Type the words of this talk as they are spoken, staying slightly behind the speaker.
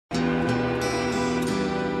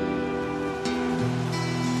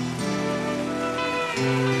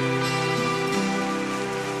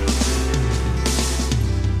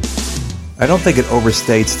I don't think it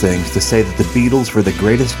overstates things to say that the Beatles were the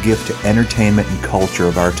greatest gift to entertainment and culture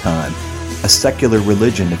of our time, a secular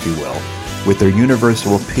religion, if you will, with their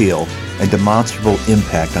universal appeal and demonstrable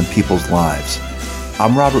impact on people's lives.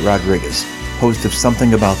 I'm Robert Rodriguez, host of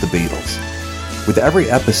Something About the Beatles. With every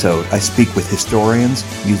episode, I speak with historians,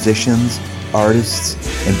 musicians, artists,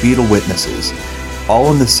 and Beatle witnesses,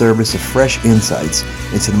 all in the service of fresh insights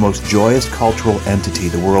into the most joyous cultural entity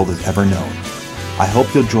the world has ever known. I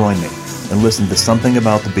hope you'll join me and listen to Something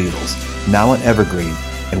About the Beatles, now on Evergreen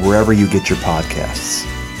and wherever you get your podcasts.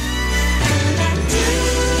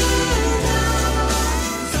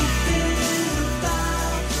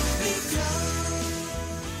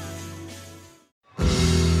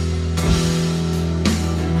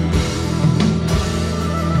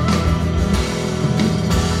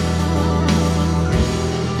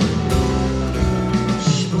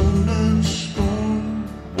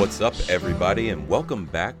 What's up, everybody, and welcome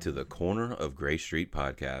back to the Corner of Gray Street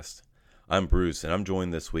podcast. I'm Bruce, and I'm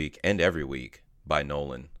joined this week and every week by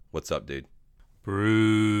Nolan. What's up, dude?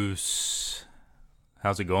 Bruce,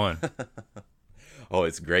 how's it going? Oh,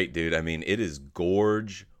 it's great, dude. I mean, it is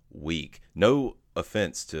Gorge week. No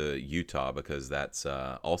offense to Utah, because that's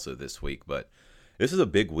also this week, but this is a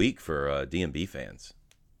big week for DMB fans.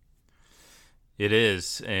 It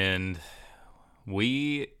is, and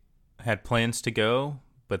we had plans to go,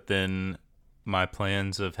 but then my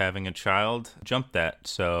plans of having a child jumped that.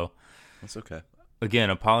 So that's okay. Again,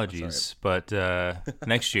 apologies, but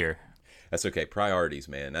next year. That's okay. Priorities,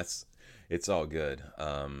 man. It's all good.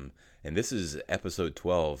 And this is episode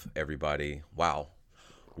 12, everybody. Wow.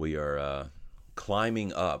 We are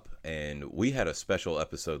climbing up, and we had a special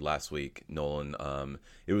episode last week, Nolan.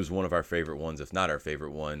 It was one of our favorite ones, if not our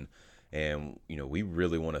favorite one. And, we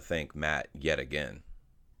really want to thank Matt yet again.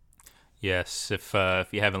 Yes, if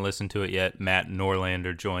you haven't listened to it yet, Matt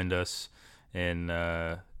Norlander joined us, and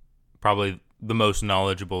probably the most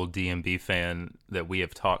knowledgeable DMB fan that we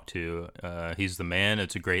have talked to. He's the man.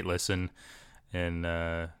 It's a great listen,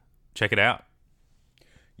 and check it out.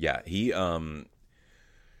 Yeah, he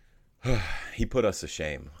put us to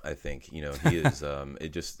shame, I think. He is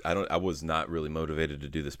I was not really motivated to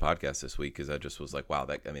do this podcast this week, because I just was like, wow,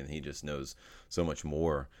 he just knows so much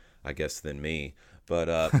more, I guess, than me.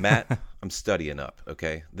 But Matt, I'm studying up,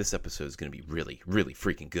 okay? This episode is going to be really, really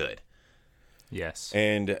freaking good. Yes.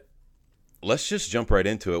 And let's just jump right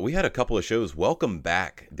into it. We had a couple of shows. Welcome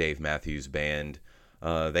back, Dave Matthews Band.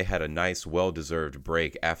 They had a nice, well-deserved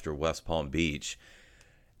break after West Palm Beach.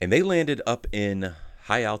 And they landed up in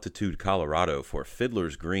high-altitude Colorado for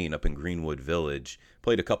Fiddler's Green up in Greenwood Village.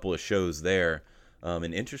 Played a couple of shows there.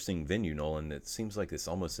 An interesting venue, Nolan. It seems like it's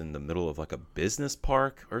almost in the middle of like a business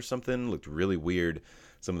park or something. Looked really weird.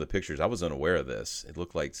 Some of the pictures, I was unaware of this. It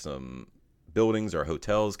looked like some buildings or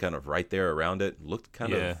hotels kind of right there around it. Looked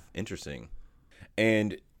kind of interesting.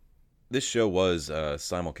 And this show was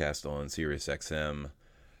simulcast on SiriusXM,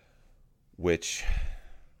 which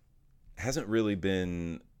hasn't really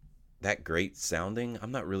been that great sounding.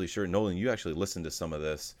 I'm not really sure. Nolan, you actually listened to some of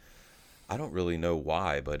this. I don't really know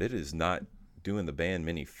why, but it is not doing the band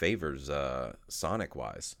many favors sonic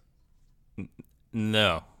wise.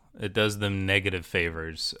 No, it does them negative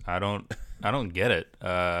favors. I don't get it.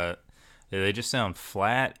 They just sound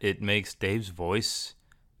flat. It makes Dave's voice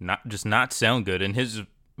not sound good, and his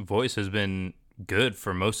voice has been good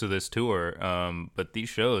for most of this tour, but these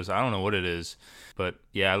shows, I don't know what it is. But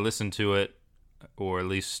yeah, I listened to it, or at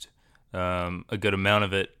least a good amount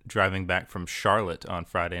of it, driving back from Charlotte on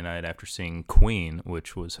Friday night after seeing Queen,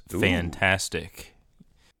 which was fantastic.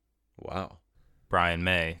 Wow. Brian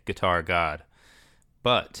May, guitar god.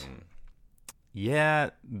 But yeah,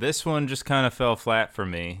 this one just kind of fell flat for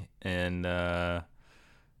me, and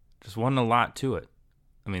just wasn't a lot to it.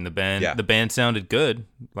 I mean, the band sounded good,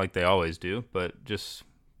 like they always do, but just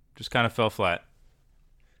kind of fell flat.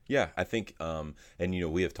 Yeah, I think, and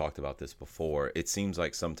we have talked about this before. It seems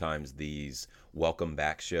like sometimes these welcome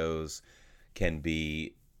back shows can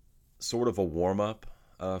be sort of a warm up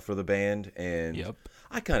for the band, and yep.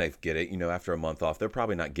 I kind of get it. After a month off, they're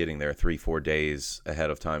probably not getting there 3-4 days ahead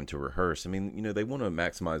of time to rehearse. I mean, they want to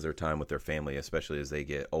maximize their time with their family, especially as they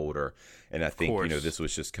get older. And I think, this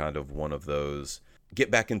was just kind of one of those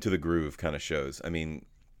get back into the groove kind of shows. I mean,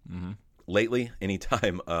 lately,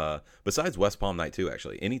 anytime, besides West Palm Night 2,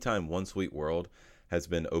 actually, anytime One Sweet World has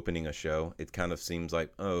been opening a show, it kind of seems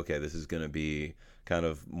like, oh, okay, this is going to be kind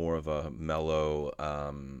of more of a mellow,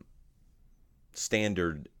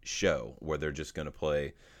 standard show where they're just going to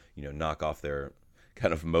play, knock off their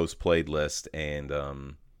kind of most played list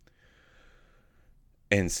and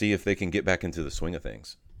see if they can get back into the swing of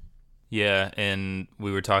things. Yeah, and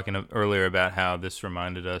we were talking earlier about how this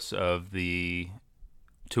reminded us of the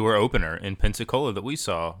tour opener in Pensacola that we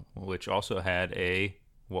saw, which also had a,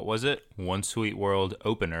 what was it? One Sweet World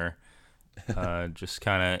opener, just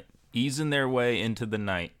kind of easing their way into the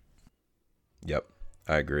night. Yep,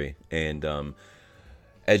 I agree. And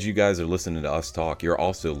as you guys are listening to us talk, you're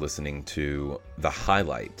also listening to the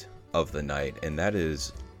highlight of the night, and that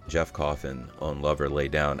is Jeff Coffin on Lover Lay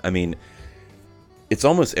Down. I mean, it's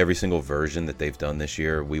almost every single version that they've done this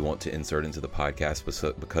year we want to insert into the podcast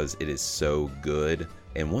because it is so good.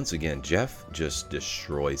 And once again, Jeff just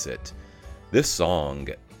destroys it. This song,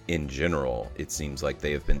 in general, it seems like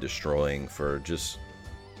they have been destroying for just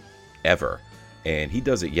ever. And he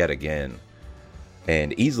does it yet again.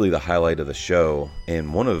 And easily the highlight of the show. And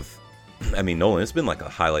Nolan, it's been like a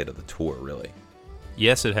highlight of the tour, really.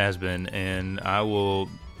 Yes, it has been. And I will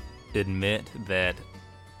admit that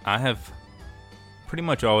I have pretty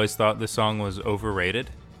much always thought this song was overrated.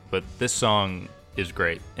 But this song is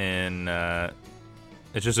great. And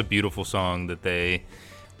it's just a beautiful song that they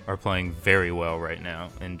are playing very well right now.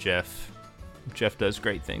 And Jeff does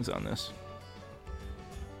great things on this.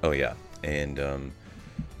 Oh, yeah. And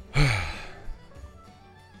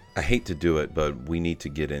I hate to do it, but we need to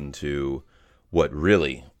get into what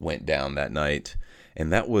really went down that night.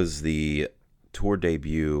 And that was the tour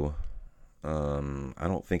debut. I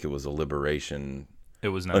don't think it was a Liberation. It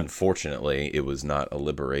was not. Unfortunately, it was not a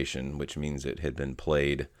Liberation, which means it had been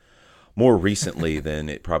played more recently than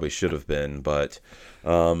it probably should have been. But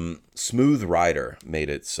Smooth Rider made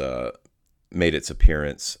its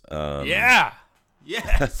appearance. Yeah.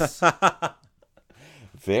 Yes.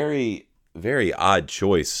 Very, very odd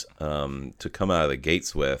choice to come out of the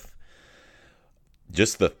gates with.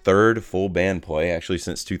 Just the third full band play actually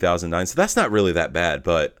since 2009. So that's not really that bad,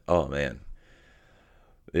 but oh man.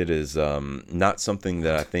 It is not something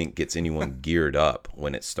that I think gets anyone geared up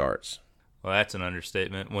when it starts. Well, that's an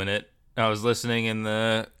understatement. I was listening in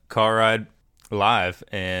the car ride live,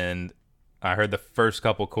 and I heard the first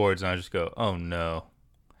couple chords, and I just go, "Oh no!"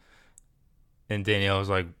 And Danielle was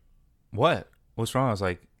like, "What? What's wrong?" I was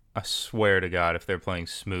like, "I swear to God, if they're playing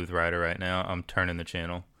Smooth Rider right now, I'm turning the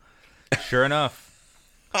channel." Sure enough,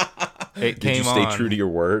 it came on. Did you stay true to your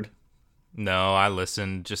word? No, I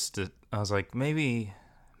listened I was like, maybe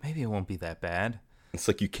it won't be that bad. It's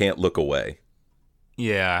like you can't look away.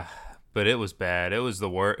 Yeah. But it was bad. It was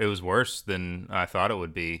It was worse than I thought it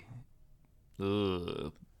would be.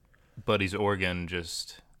 Ugh. Buddy's organ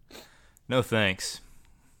just no thanks.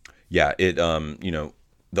 Yeah, it the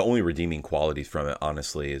only redeeming qualities from it,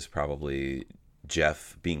 honestly, is probably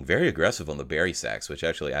Jeff being very aggressive on the bari sax, which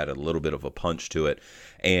actually added a little bit of a punch to it,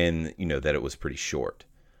 and that it was pretty short.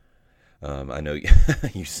 I know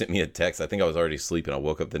you sent me a text. I think I was already sleeping. I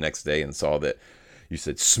woke up the next day and saw that you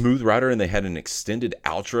said Smooth Rider, and they had an extended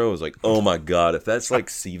outro. I was like, oh my God, if that's like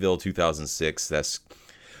Seville 2006, that's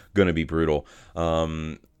going to be brutal.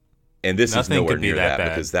 And this is nowhere near that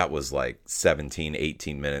because that was like 17,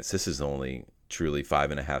 18 minutes. This is only truly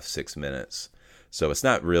 5.5, 6 minutes. So it's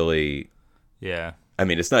not really, yeah. I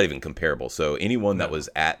mean, it's not even comparable. So anyone that was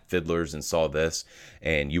at Fiddler's and saw this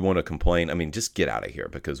and you want to complain, I mean, just get out of here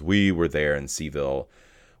because we were there in Seville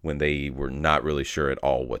when they were not really sure at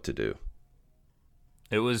all what to do.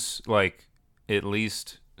 It was like at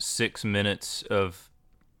least 6 minutes of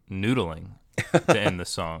noodling to end the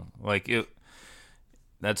song. Like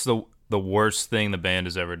that's the worst thing the band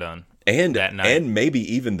has ever done. And that night. And maybe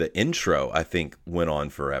even the intro, I think, went on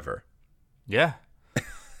forever. Yeah.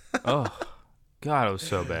 Oh, God, it was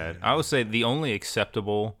so bad. I would say the only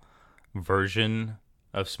acceptable version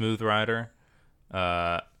of Smooth Rider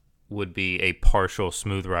would be a partial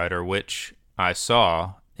Smooth Rider, which I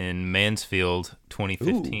saw in Mansfield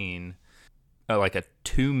 2015, like a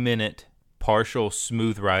 2-minute partial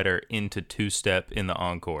Smooth Rider into two-step in the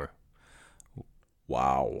encore.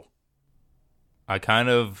 Wow.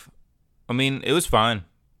 It was fine,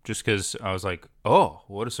 just because I was like, oh,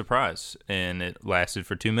 what a surprise. And it lasted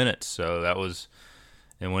for 2 minutes, so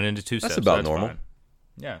it went into two steps. That's about normal. Fine.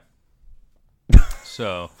 Yeah.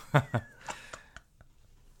 So, I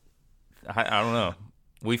don't know.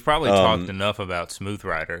 We've probably talked enough about Smooth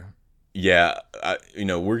Rider. Yeah,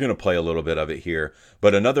 we're going to play a little bit of it here.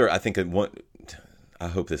 But I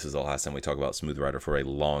hope this is the last time we talk about Smooth Rider for a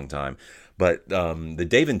long time. But the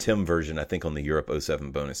Dave and Tim version, I think, on the Europe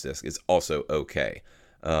 07 bonus disc is also okay.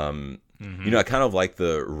 I kind of like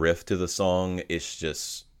the riff to the song. It's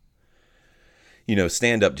just,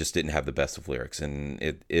 Stand Up just didn't have the best of lyrics, and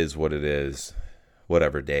it is what it is.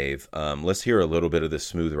 Whatever, Dave. Let's hear a little bit of this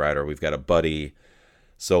Smooth Rider. We've got a Buddy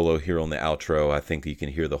solo here on the outro. I think you can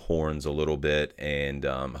hear the horns a little bit, and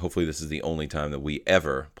hopefully this is the only time that we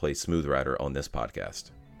ever play Smooth Rider on this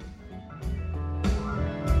podcast.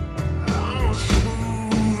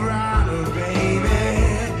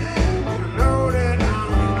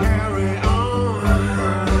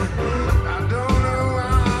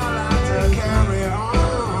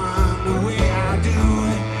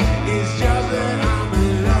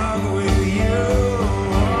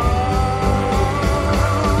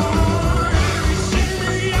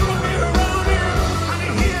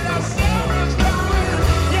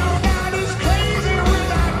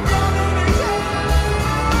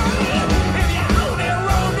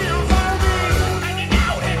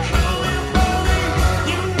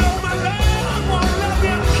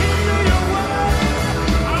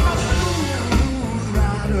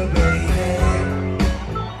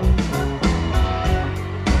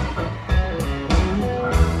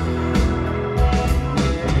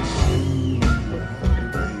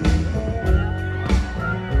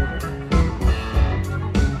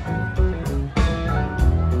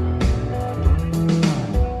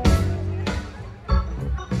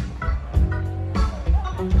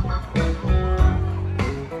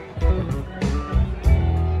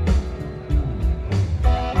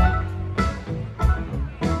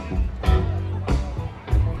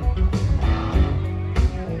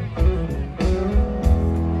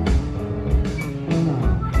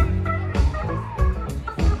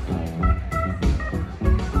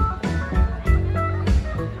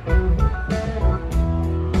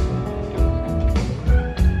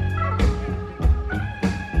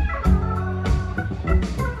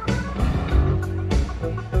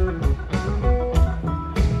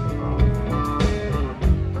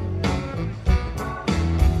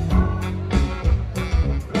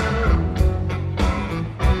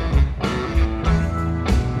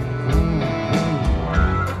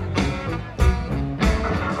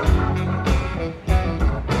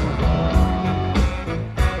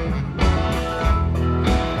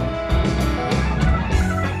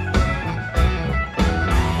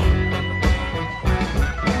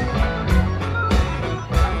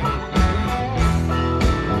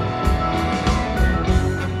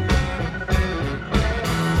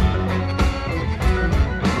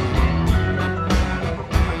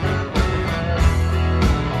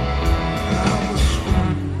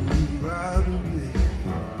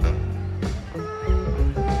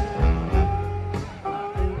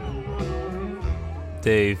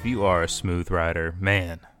 Dave, you are a smooth rider.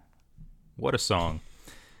 Man, what a song.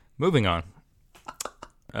 Moving on.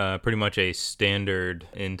 Pretty much a standard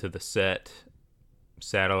into the set.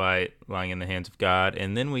 Satellite, Lying in the Hands of God.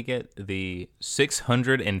 And then we get the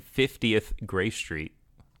 650th Gray Street.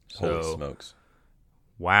 Holy smokes.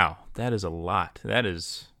 Wow, that is a lot. That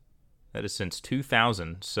is since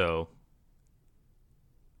 2000, so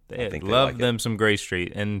they love them some Gray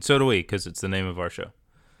Street. And so do we, because it's the name of our show.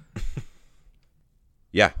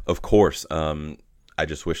 Yeah, of course. I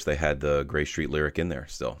just wish they had the Gray Street lyric in there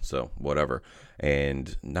still. So whatever.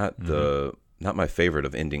 And not my favorite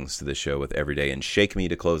of endings to the show with Everyday and Shake Me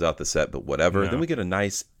to close out the set, but whatever. No. Then we get a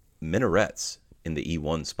nice minarets in the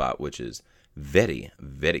E1 spot, which is very,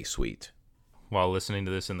 very sweet. While listening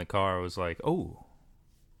to this in the car, I was like, oh,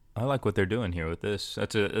 I like what they're doing here with this.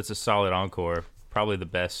 That's a solid encore. Probably the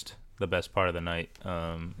best part of the night,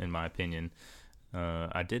 in my opinion.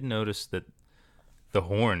 I did notice that the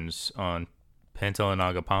horns on Pantel and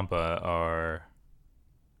Agapampa are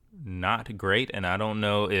not great, and I don't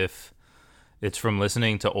know if it's from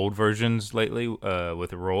listening to old versions lately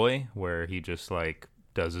with Roy, where he just like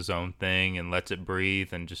does his own thing and lets it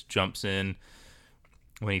breathe and just jumps in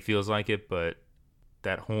when he feels like it. But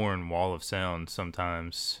that horn wall of sound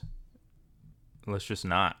sometimes, let's just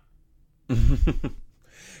not.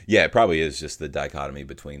 Yeah, it probably is just the dichotomy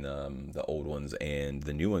between the old ones and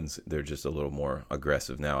the new ones. They're just a little more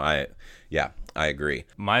aggressive now. I agree.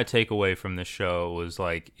 My takeaway from this show was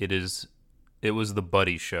like it was the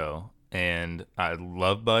Buddy show, and I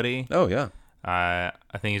love Buddy. Oh yeah, I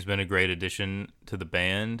think he's been a great addition to the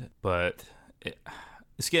band, but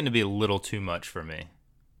it's getting to be a little too much for me.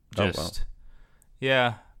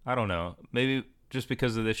 Yeah, I don't know. Maybe just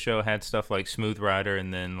because of this show had stuff like Smooth Rider,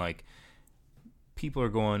 and then like people are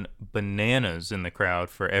going bananas in the crowd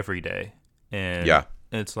for Everyday. And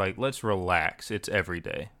it's like, let's relax. It's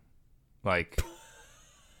Everyday. Like,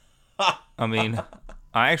 I mean,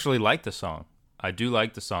 I actually like the song. I do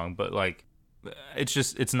like the song, but like,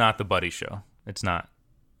 it's not the Buddy show. It's not.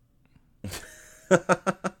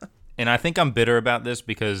 And I think I'm bitter about this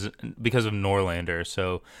because of Norlander.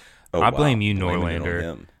 So I blame you,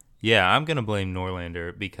 Norlander. Yeah, I'm going to blame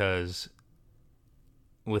Norlander because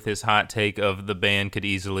with his hot take of the band could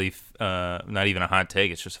easily, not even a hot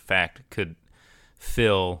take, it's just a fact, could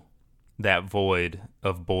fill that void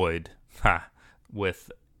of Boyd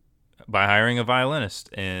by hiring a violinist.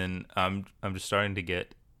 And I'm just starting to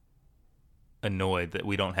get annoyed that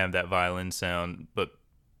we don't have that violin sound, but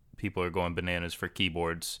people are going bananas for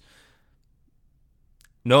keyboards.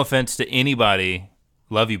 No offense to anybody,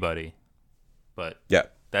 love you, buddy, but Yeah.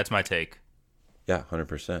 that's my take. Yeah,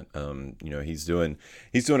 100%. He's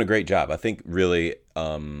doing a great job. I think really,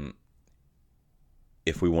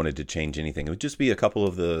 if we wanted to change anything, it would just be a couple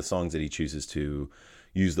of the songs that he chooses to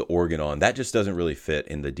use the organ on. That just doesn't really fit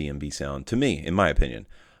in the DMB sound, to me, in my opinion.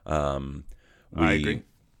 I agree.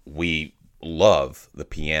 We love the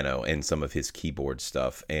piano and some of his keyboard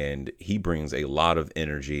stuff, and he brings a lot of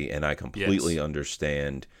energy, and I completely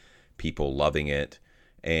understand people loving it.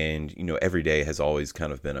 And, Every Day has always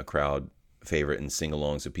kind of been a crowd favorite and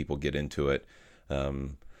sing-along, so people get into it.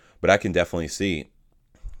 But I can definitely see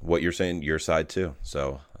what you're saying, your side too.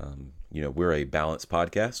 So, we're a balanced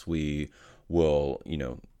podcast. We will,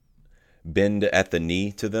 bend at the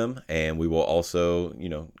knee to them, and we will also,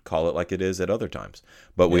 call it like it is at other times.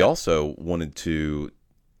 But we also wanted to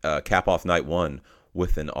cap off night one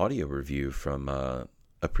with an audio review from a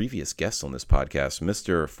previous guest on this podcast,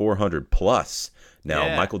 Mr. 400 Plus,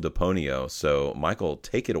 now Michael DePonio. So, Michael,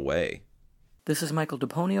 take it away. This is Michael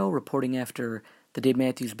DePonio reporting after the Dave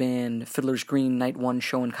Matthews Band Fiddler's Green Night 1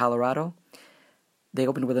 show in Colorado. They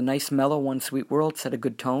opened with a nice mellow One Sweet World, set a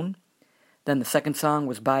good tone. Then the second song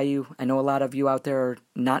was Bayou. I know a lot of you out there are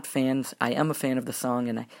not fans. I am a fan of the song,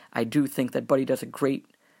 and I do think that Buddy does a great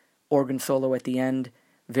organ solo at the end,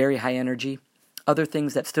 very high energy. Other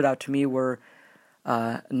things that stood out to me were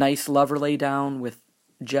nice Lover Lay Down with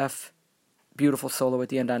Jeff, beautiful solo at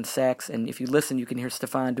the end on sax, and if you listen, you can hear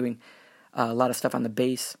Stefan doing a lot of stuff on the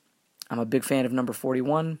bass. I'm a big fan of number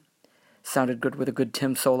 41. Sounded good with a good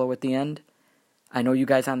Tim solo at the end. I know you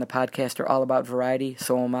guys on the podcast are all about variety,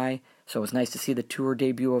 so am I, so it was nice to see the tour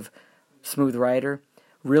debut of Smooth Rider.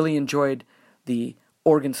 Really enjoyed the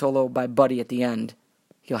organ solo by Buddy at the end.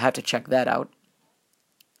 You'll have to check that out.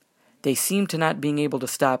 They seem to not being able to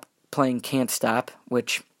stop playing Can't Stop,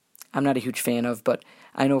 which I'm not a huge fan of, but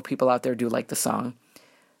I know people out there do like the song.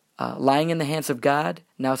 Lying in the Hands of God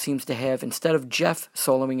now seems to have, instead of Jeff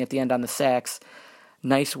soloing at the end on the sax,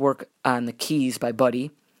 nice work on the keys by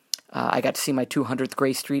Buddy. I got to see my 200th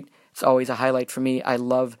Gray Street. It's always a highlight for me. I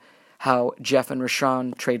love how Jeff and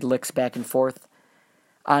Rashawn trade licks back and forth.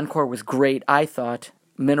 Encore was great, I thought.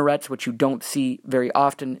 Minarets, which you don't see very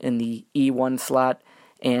often in the E1 slot.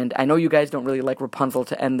 And I know you guys don't really like Rapunzel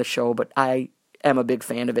to end the show, but I am a big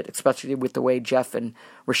fan of it, especially with the way Jeff and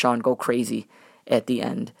Rashawn go crazy at the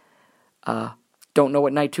end. Don't know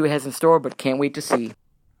what night 2 has in store, but can't wait to see.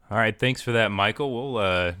 All right, thanks for that, Michael.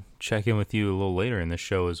 We'll check in with you a little later in the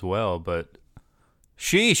show as well, but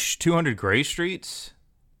sheesh, 200 Gray Streets?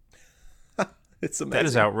 It's amazing. That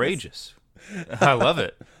is outrageous. I love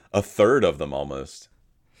it. A third of them almost.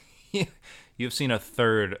 You've seen a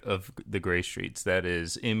third of the Gray Streets. That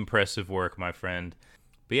is impressive work, my friend.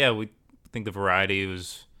 But yeah, we think the variety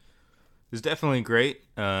is definitely great.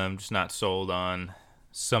 Just not sold on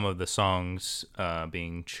some of the songs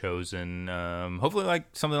being chosen. Hopefully like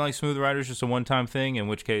something like Smooth Rider is just a one-time thing, in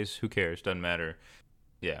which case, who cares? Doesn't matter.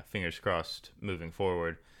 Yeah, fingers crossed moving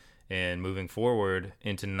forward. And moving forward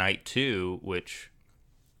into night 2, which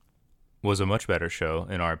was a much better show,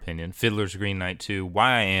 in our opinion. Fiddler's Green Night 2,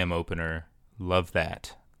 YIM opener. Love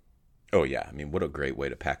that. Oh, yeah. I mean, what a great way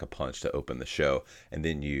to pack a punch to open the show. And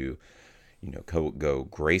then you go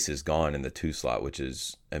Grace Is Gone in the 2 slot, which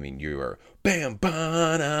is, I mean, you are bam,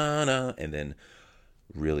 ba-na-na, and then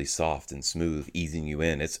really soft and smooth, easing you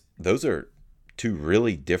in. Those are 2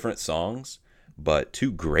 really different songs, but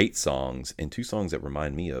 2 great songs, and 2 songs that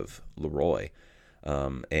remind me of Leroy.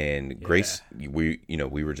 And Grace, we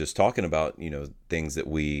were just talking about, things that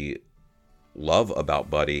we love about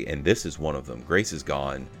Buddy, and this is one of them. Grace Is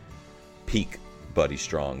Gone, peak Buddy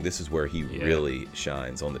Strong. This is where he really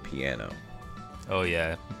shines on the piano. Oh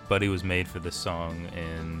yeah, Buddy was made for this song,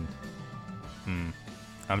 and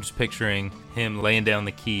I'm just picturing him laying down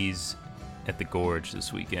the keys at the Gorge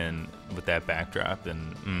this weekend with that backdrop,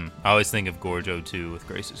 and I always think of Gorge 02 with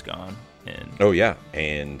Grace Is Gone. And oh yeah,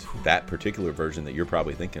 and that particular version that you're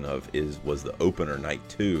probably thinking of was the opener night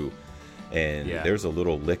 2, and there's a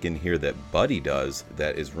little lick in here that Buddy does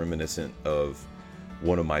that is reminiscent of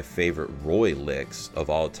one of my favorite Roy licks of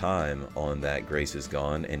all time on that Grace Is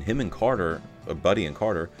Gone, and him and Carter, Buddy and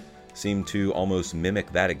Carter, seem to almost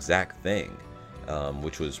mimic that exact thing,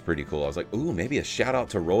 which was pretty cool. I was like, ooh, maybe a shout out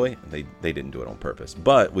to Roy. They didn't do it on purpose,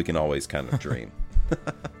 but we can always kind of dream.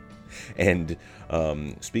 And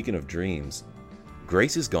speaking of dreams,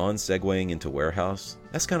 Grace Is Gone segueing into Warehouse,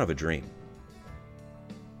 that's kind of a dream.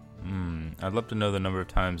 I'd love to know the number of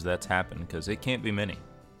times that's happened, because it can't be many.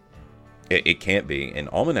 It can't be. And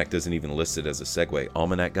Almanac doesn't even list it as a segue.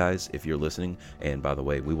 Almanac, guys, if you're listening, and by the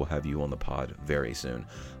way, we will have you on the pod very soon.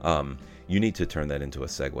 You need to turn that into a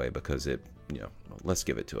segue, because let's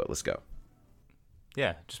give it to it. Let's go.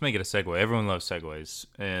 Yeah, just make it a segue. Everyone loves segues,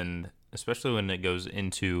 and especially when it goes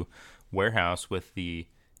into Warehouse with the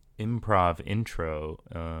improv intro.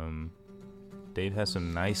 Dave has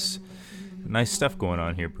some nice stuff going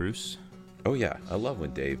on here, Bruce. Oh yeah, I love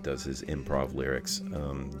when Dave does his improv lyrics.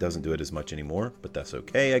 Doesn't do it as much anymore, but that's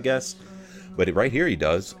okay, I guess. But right here he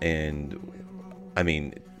does, and I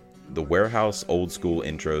mean, the Warehouse old school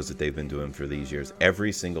intros that they've been doing for these years,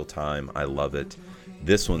 every single time, I love it.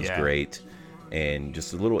 This one's great, and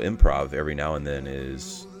just a little improv every now and then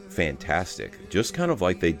is fantastic. Just kind of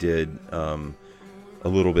like they did a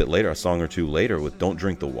little bit later, a song or two later, with Don't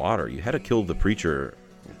Drink the Water. You had to kill the preacher,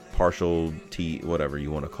 partial T, whatever you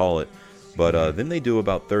want to call it. But then they do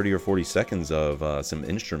about 30 or 40 seconds of some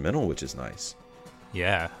instrumental, which is nice.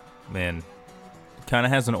 Yeah, man. Kind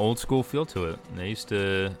of has an old school feel to it. They used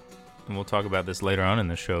to, and we'll talk about this later on in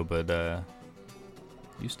the show, but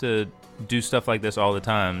used to do stuff like this all the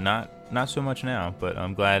time. Not so much now, but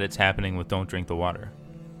I'm glad it's happening with Don't Drink the Water.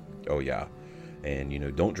 Oh, yeah.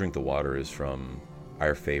 And, Don't Drink the Water is from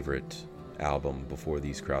our favorite album, Before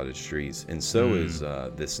These Crowded Streets. And so is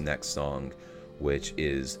this next song, which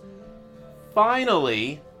is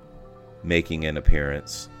finally making an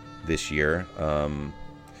appearance this year.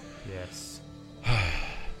 Yes.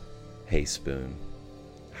 Hey, Spoon.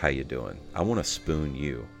 How you doing? I want to spoon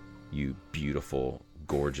you, you beautiful,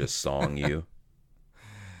 gorgeous song, you.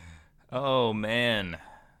 Oh, man.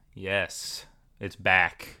 Yes. It's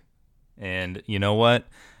back. And you know what?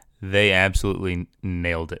 They absolutely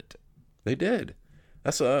nailed it. They did.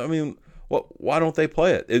 That's, why don't they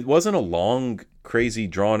play it? It wasn't a long, crazy,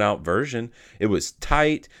 drawn-out version. It was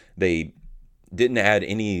tight. They didn't add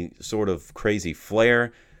any sort of crazy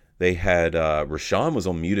flair. They had Rashawn was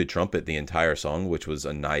on muted trumpet the entire song, which was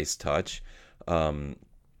a nice touch.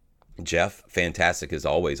 Jeff, fantastic as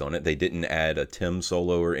always on it. They didn't add a Tim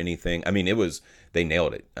solo or anything. I mean, they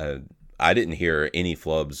nailed it. I didn't hear any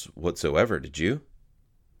flubs whatsoever. Did you?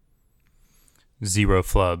 Zero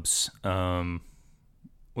flubs,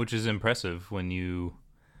 which is impressive when you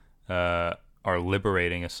are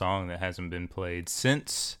liberating a song that hasn't been played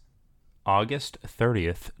since August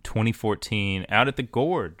 30th, 2014, out at the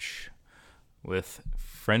Gorge with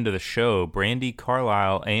friend of the show, Brandi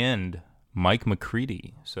Carlile and Mike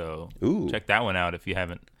McCready. So check that one out if you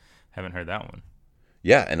haven't heard that one.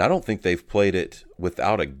 Yeah, and I don't think they've played it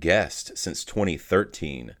without a guest since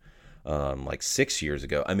 2013, like 6 years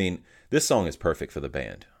ago. I mean, this song is perfect for the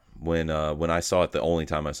band. When I saw it, the only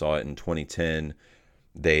time I saw it in 2010,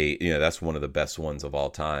 that's one of the best ones of all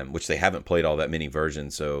time, which they haven't played all that many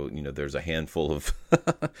versions. So, there's a handful of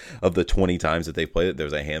of the 20 times that they played it.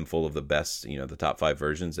 There's a handful of the best, the top 5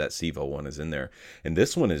 versions. That Sivo one is in there. And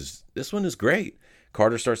this one is great.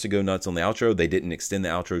 Carter starts to go nuts on the outro. They didn't extend the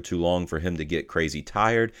outro too long for him to get crazy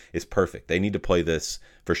tired. It's perfect. They need to play this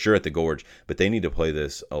for sure at the Gorge, but they need to play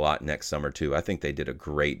this a lot next summer too. I think they did a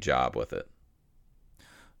great job with it.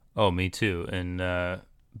 Oh, me too. And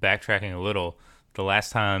backtracking a little, the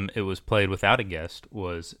last time it was played without a guest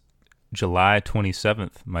was July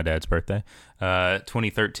 27th, my dad's birthday,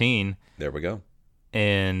 2013. There we go.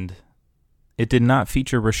 And it did not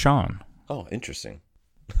feature Rashawn. Oh, interesting.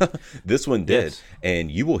 This one did, yes. And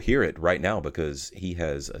you will hear it right now because he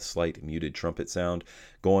has a slight muted trumpet sound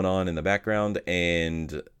going on in the background,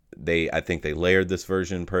 and I think they layered this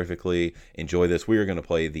version perfectly. Enjoy this. We are going to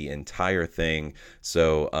play the entire thing,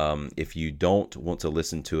 so if you don't want to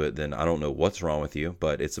listen to it, then I don't know what's wrong with you,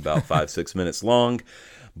 but it's about 5-6 minutes long.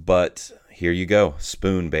 But here you go.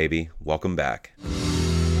 Spoon, baby. Welcome back.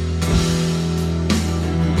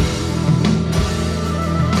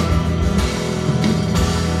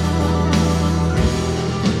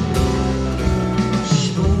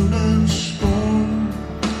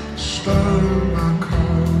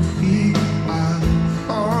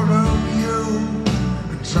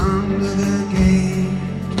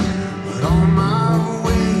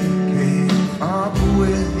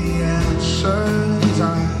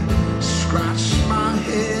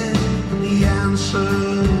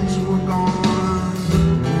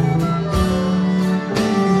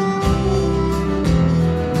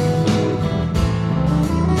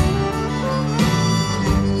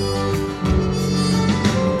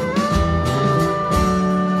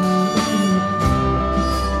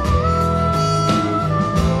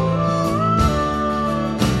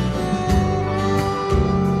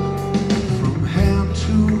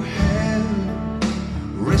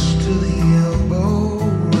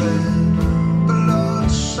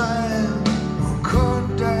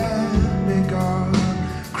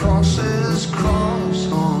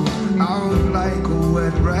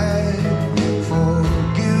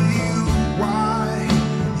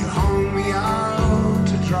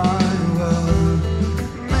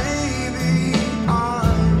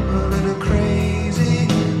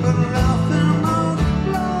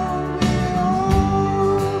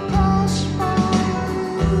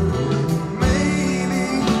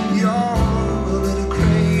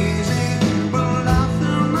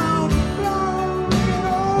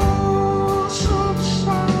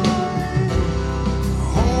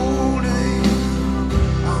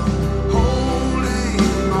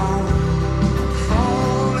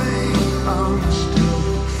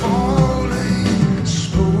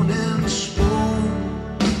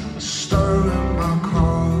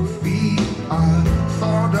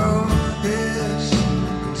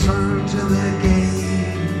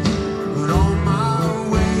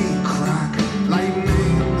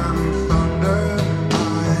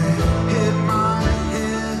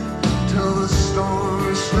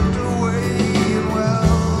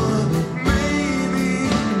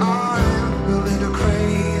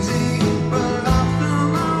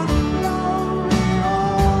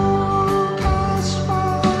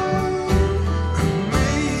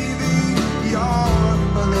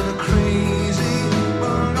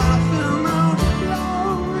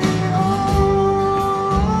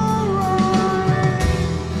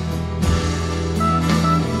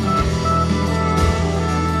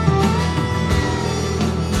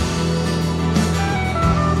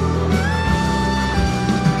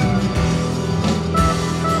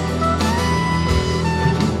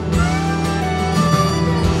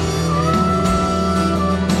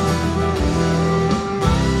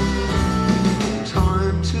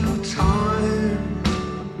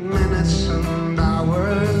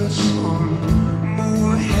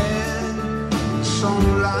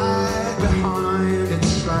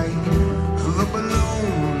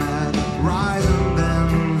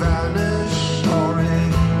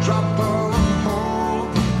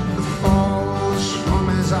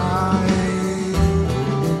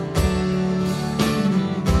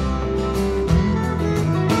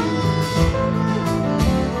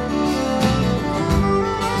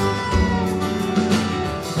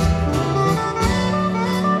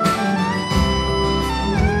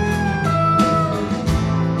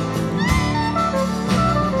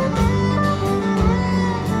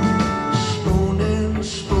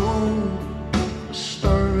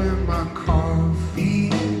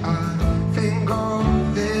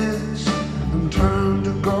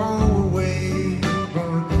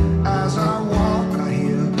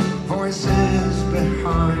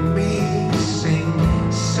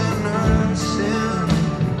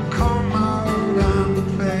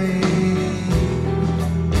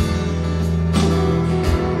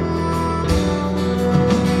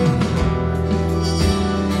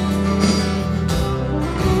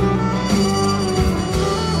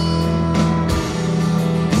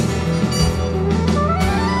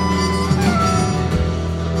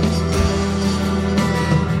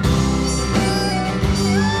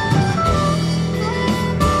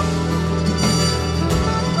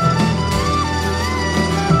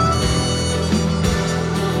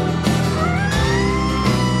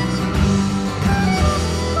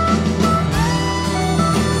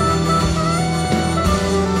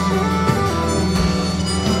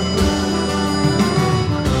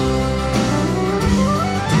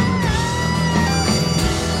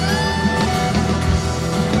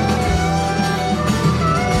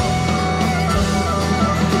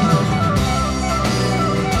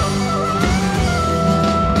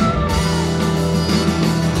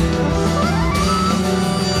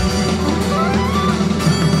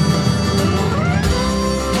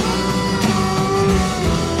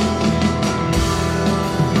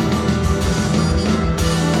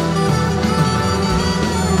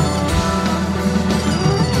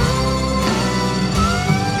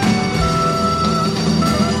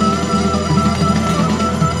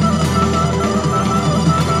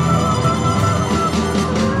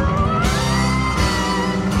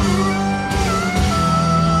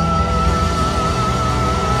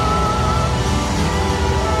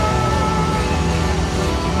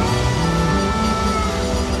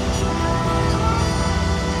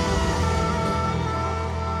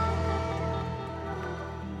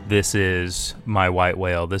 this is my white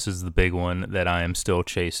whale. This is the big one that I am still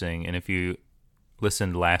chasing. And if you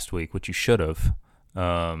listened last week, which you should have,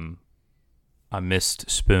 I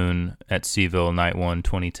missed Spoon at Seaville night 1,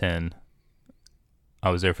 2010. I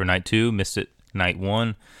was there for night 2, missed it night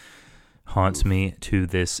 1. Haunts me to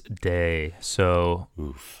this day. So,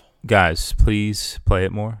 guys, please play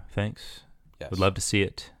it more. Thanks. Yes. Would love to see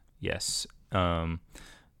it. Yes. But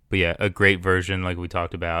yeah, a great version like we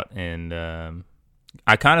talked about. And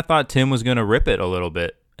I kind of thought Tim was going to rip it a little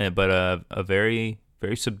bit, but a very,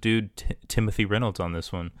 very subdued Timothy Reynolds on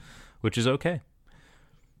this one, which is okay.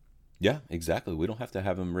 Yeah, exactly. We don't have to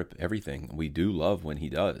have him rip everything. We do love when he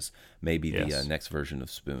does. Maybe the next version of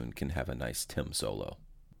Spoon can have a nice Tim solo.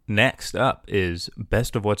 Next up is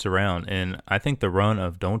Best of What's Around, and I think the run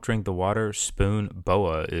of Don't Drink the Water, Spoon,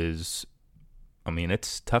 Boa is, I mean,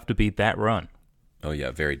 it's tough to beat that run. Oh,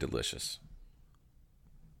 yeah, very delicious.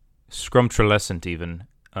 Scrumptulescent even.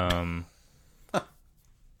 And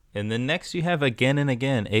then next you have Again and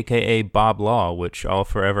Again, a.k.a. Bob Law, which I'll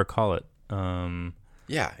forever call it.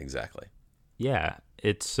 Yeah, exactly. Yeah,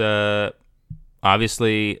 it's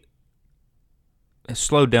obviously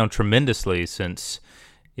slowed down tremendously since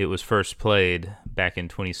it was first played back in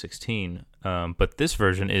 2016. But this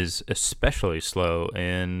version is especially slow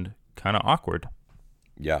and kind of awkward.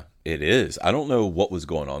 Yeah, it is. I don't know what was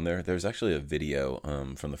going on there. There's actually a video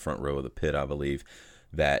from the front row of the pit, I believe,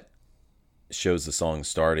 that shows the song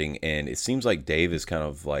starting, and it seems like Dave is kind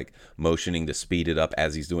of like motioning to speed it up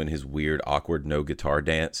as he's doing his weird, awkward no guitar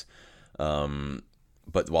dance,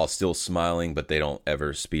 but while still smiling, but they don't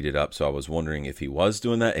ever speed it up. So I was wondering if he was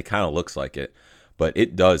doing that. It kind of looks like it, but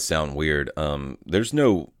it does sound weird. There's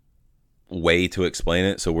no way to explain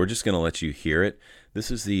it, so we're just going to let you hear it.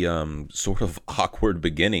 This is the sort of awkward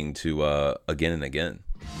beginning to Again and Again.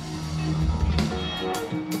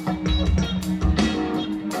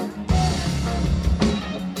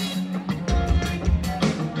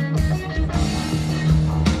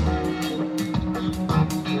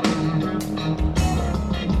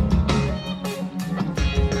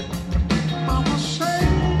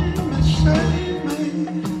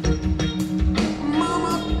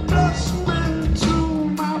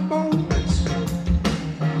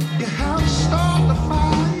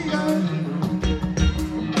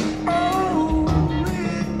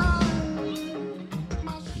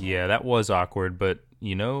 Yeah, that was awkward, but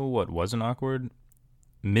you know what wasn't awkward?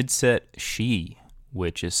 Mid-set She,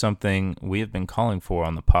 which is something we have been calling for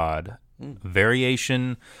on the pod.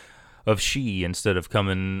 Variation of She instead of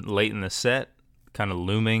coming late in the set, kind of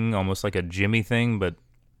looming, almost like a Jimmy thing, but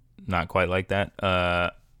not quite like that.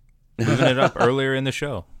 Moving it up earlier in the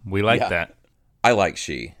show. We like that. I like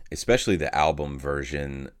She, especially the album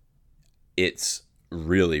version. It's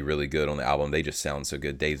really, really good on the album. They just sound so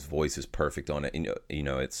good. Dave's voice is perfect on it. You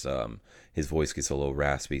know, it's his voice gets a little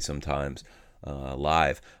raspy sometimes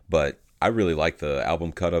live, but I really like the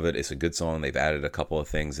album cut of it. It's a good song. They've added a couple of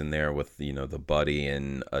things in there with, you know, the Buddy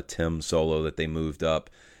and a Tim solo that they moved up.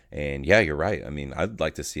 And yeah, you're right. I mean, I'd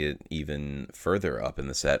like to see it even further up in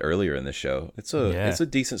the set earlier in the show. It's a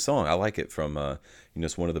decent song. I like it from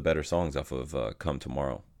it's one of the better songs off of Come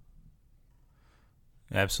Tomorrow.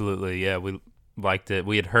 Absolutely. Yeah, we liked it.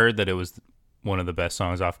 We had heard that it was one of the best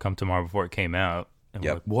songs off Come Tomorrow before it came out. And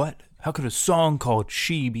we're like, what? How could a song called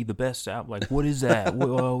She be the best out? Like, what is that? we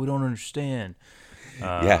don't understand.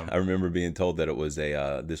 Yeah, I remember being told that it was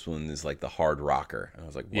this one is like the hard rocker. And I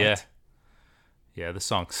was like, what? Yeah, the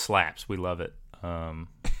song slaps. We love it.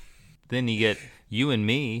 Then you get You and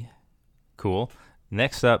Me. Cool.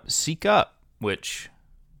 Next up, Seek Up, which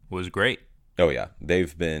was great. Oh, yeah.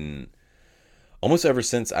 They've been... almost ever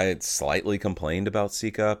since I had slightly complained about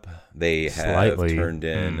Seek Up, they have turned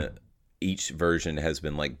in. Each version has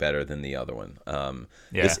been like better than the other one.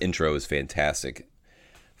 This intro is fantastic.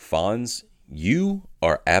 Fonz, you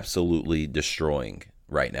are absolutely destroying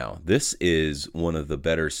right now. This is one of the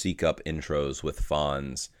better Seek Up intros with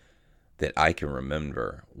Fonz that I can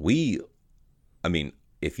remember.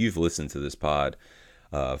 If you've listened to this pod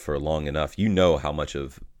for long enough, you know how much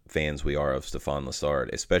of fans we are of Stefan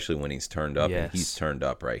Lessard, especially when he's turned up. Yes. And he's turned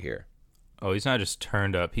up right here. Oh, he's not just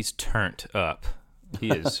turned up, he's turned up. He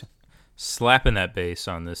is slapping that bass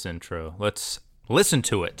on this intro. Let's listen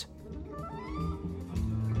to it.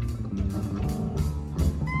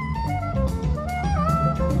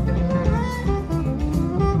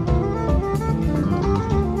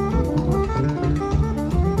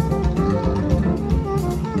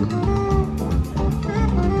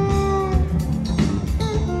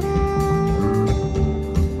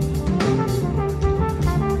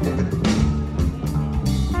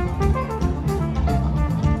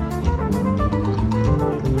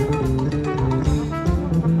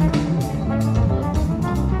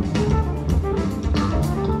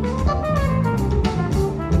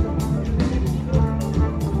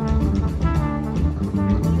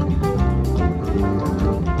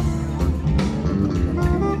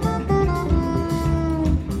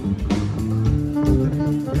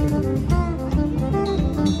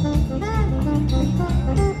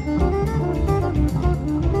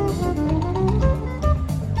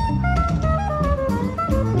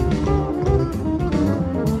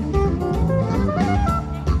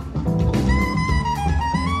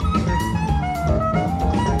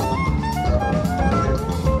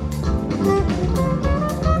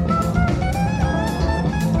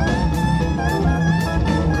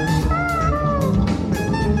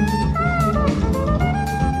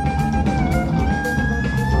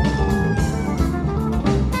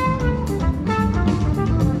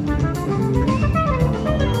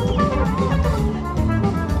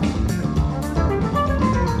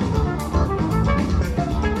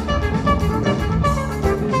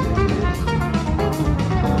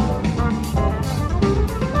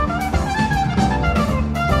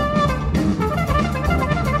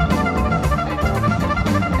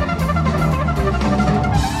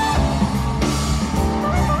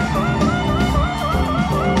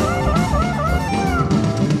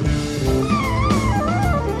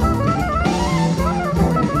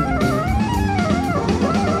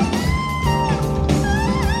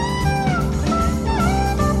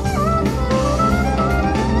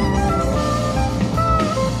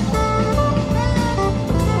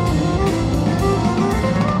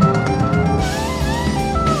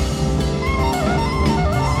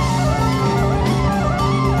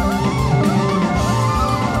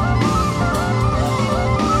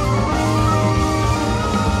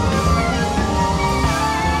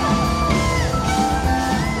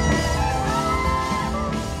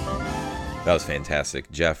 That was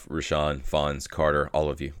fantastic. Jeff, Rashawn, Fonz, Carter, all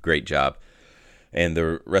of you. Great job. And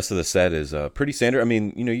the rest of the set is pretty standard. I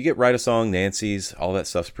mean, you get Write a Song, Nancy's, all that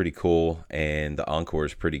stuff's pretty cool. And the encore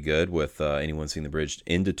is pretty good with Anyone Seen the Bridge,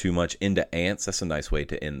 Into Too Much, Into Ants. That's a nice way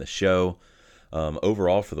to end the show.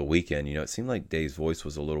 Overall for the weekend, it seemed like Dave's voice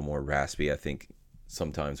was a little more raspy. I think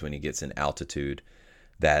sometimes when he gets in altitude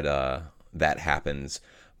that happens.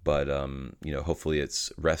 But, hopefully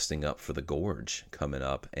it's resting up for the Gorge coming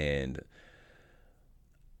up. And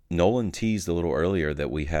Nolan teased a little earlier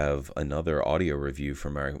that we have another audio review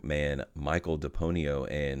from our man Michael DePonio,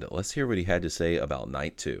 and let's hear what he had to say about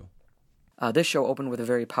Night 2. This show opened with a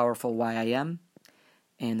very powerful YIM,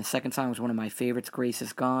 and the second song was one of my favorites, Grace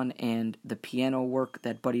Is Gone, and the piano work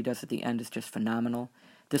that Buddy does at the end is just phenomenal.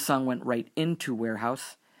 This song went right into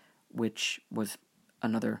Warehouse, which was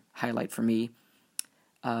another highlight for me.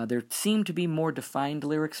 There seemed to be more defined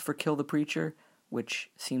lyrics for Kill the Preacher, which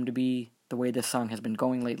seemed to be the way this song has been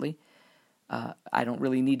going lately. I don't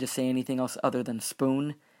really need to say anything else other than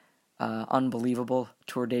Spoon. Unbelievable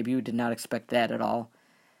tour debut. Did not expect that at all.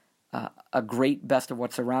 A great Best of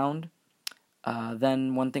What's Around.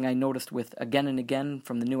 Then one thing I noticed with Again and Again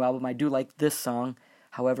from the new album, I do like this song.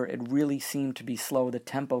 However, it really seemed to be slow. The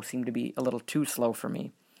tempo seemed to be a little too slow for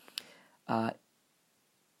me. One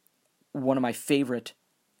of my favorite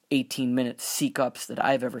 18-minute seek-ups that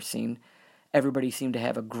I've ever seen. Everybody seemed to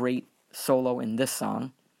have a great solo in this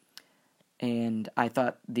song, and I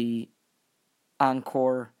thought the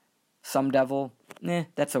encore Some Devil,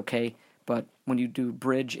 that's okay, but when you do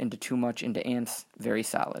Bridge, Into Too Much, Into Ants, very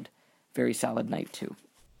solid Night 2.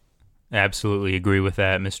 Absolutely agree with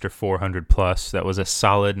that, Mr. 400 plus. That was a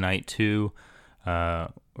solid Night 2. We're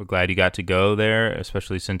glad you got to go there,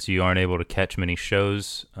 especially since you aren't able to catch many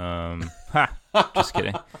shows. Just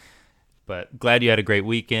kidding. But glad you had a great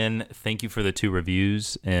weekend. Thank you for the 2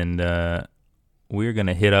 reviews. And we're going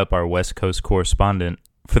to hit up our West Coast correspondent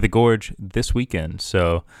for the Gorge this weekend.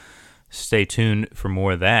 So stay tuned for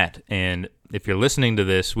more of that. And if you're listening to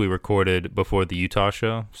this, we recorded before the Utah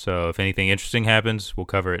show. So if anything interesting happens, we'll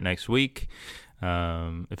cover it next week.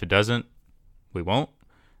 If it doesn't, we won't.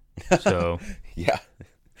 So yeah,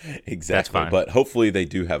 exactly. That's fine. But hopefully they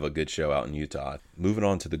do have a good show out in Utah. Moving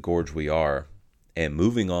on to the Gorge we are, and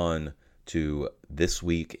moving on to This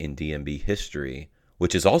Week in DMB History,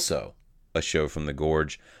 which is also a show from the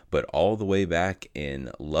Gorge, but all the way back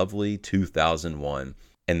in lovely 2001.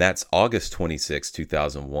 And that's August 26,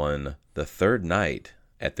 2001, the third night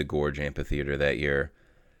at the Gorge Amphitheater that year.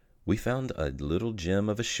 We found a little gem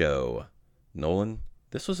of a show. Nolan,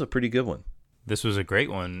 this was a pretty good one. This was a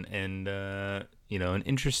great one, and, an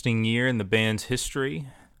interesting year in the band's history.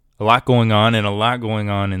 A lot going on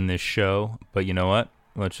in this show, but you know what?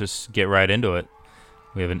 Let's just get right into it.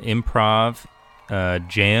 We have an improv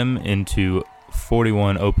jam into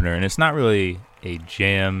 41 opener, and it's not really a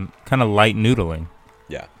jam, kind of light noodling.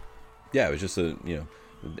 Yeah, it was just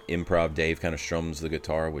improv. Dave kind of strums the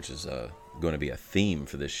guitar, which is going to be a theme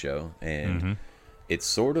for this show, and it's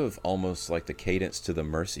sort of almost like the cadence to the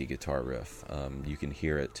Mercy guitar riff. You can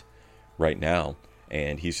hear it right now,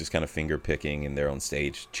 and he's just kind of finger picking, and they're on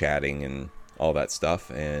stage chatting and all that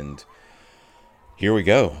stuff. And here we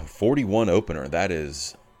go, 41 opener. That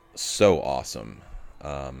is so awesome,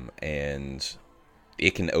 and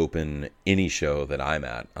it can open any show that I'm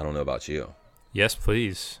at. I don't know about you. Yes,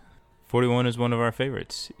 please. 41 is one of our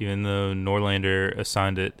favorites, even though Norlander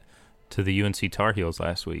assigned it to the UNC Tar Heels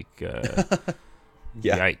last week.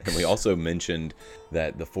 Yeah, yikes. And we also mentioned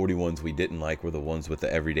that the 41s we didn't like were the ones with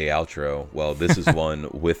the everyday outro. Well, this is one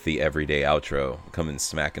with the everyday outro coming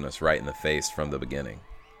smacking us right in the face from the beginning.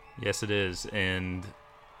 Yes, it is. And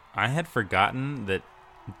I had forgotten that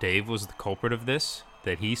Dave was the culprit of this,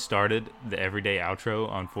 that he started the everyday outro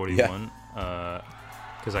on 41.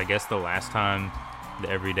 Because I guess the last time the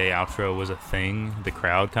everyday outro was a thing, the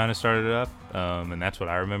crowd kind of started it up, and that's what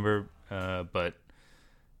I remember. But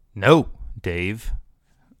no, Dave,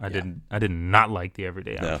 I did not like the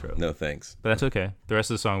everyday outro. No thanks. But that's okay. The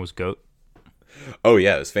rest of the song was GOAT. Oh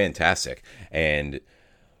yeah, it was fantastic. And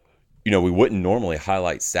we wouldn't normally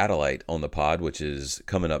highlight Satellite on the pod, which is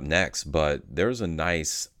coming up next, but there's a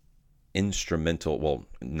nice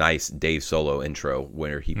nice Dave solo intro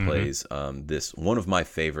where he plays this one of my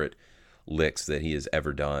favorite licks that he has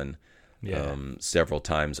ever done several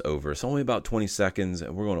times over. It's only about 20 seconds,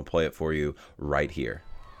 and we're going to play it for you right here.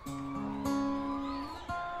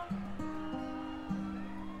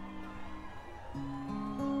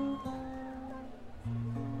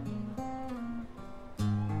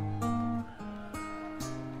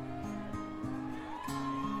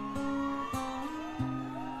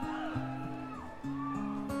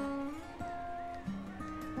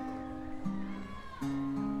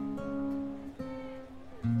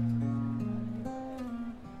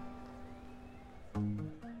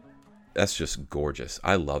 That's just gorgeous.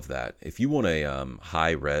 I love that. If you want a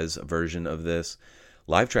high res version of this,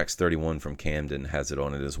 Live Tracks 31 from Camden has it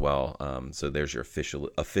on it as well. So there's your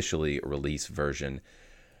officially released version.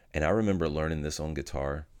 And I remember learning this on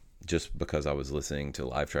guitar just because I was listening to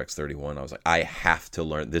Live Tracks 31. I was like, I have to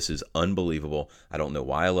learn. This is unbelievable. I don't know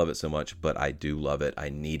why I love it so much, but I do love it. I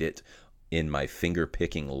need it in my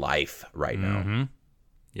finger-picking life right now.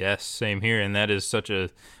 Yes, same here. And that is such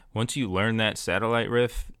a... Once you learn that Satellite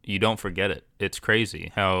riff, you don't forget it. It's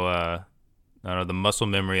crazy how... I don't know, the muscle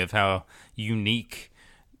memory of how unique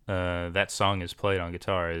that song is played on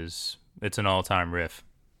guitar is... It's an all-time riff.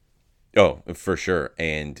 Oh, for sure.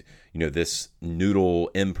 And, this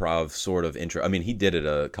noodle improv sort of intro. I mean, he did it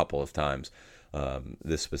a couple of times,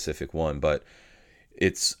 this specific one. But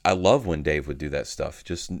I love when Dave would do that stuff.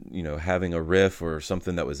 Just, having a riff or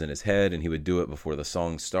something that was in his head, and he would do it before the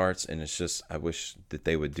song starts. And it's just, I wish that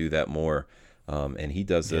they would do that more. And he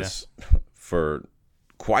does this for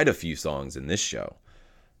quite a few songs in this show.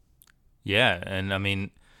 Yeah. And, I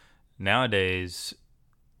mean, nowadays...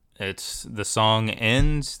 It's the song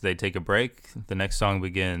ends, they take a break, the next song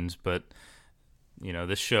begins. But,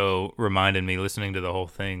 this show reminded me, listening to the whole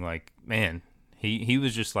thing, like, man, he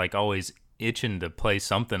was just like always itching to play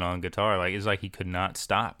something on guitar. Like, it's like he could not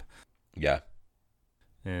stop. Yeah.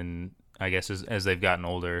 And I guess as they've gotten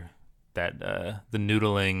older, that the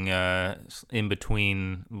noodling in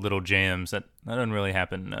between little jams, that doesn't really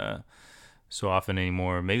happen so often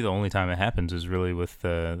anymore. Maybe the only time it happens is really with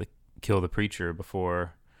the Kill the Preacher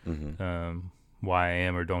before... Why I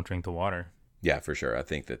Am or Don't Drink the Water. Yeah, for sure. I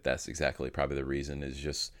think that's exactly probably the reason, is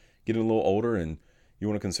just getting a little older and you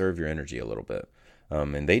want to conserve your energy a little bit.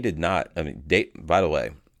 And they did not. I mean, by the way,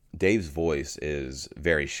 Dave's voice is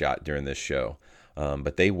very shot during this show,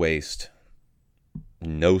 but they waste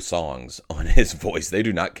no songs on his voice. They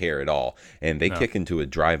do not care at all. And they kick into a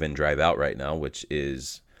drive-in, drive-out right now, which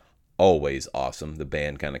is always awesome. The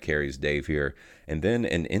band kind of carries Dave here. And then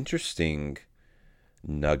an interesting...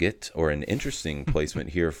 nugget, or an interesting placement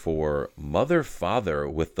here for Mother Father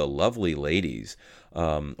with the Lovely Ladies.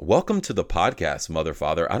 Welcome to the podcast, Mother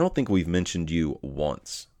Father. I don't think we've mentioned you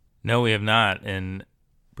once. No, we have not. And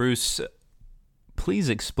Bruce, please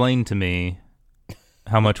explain to me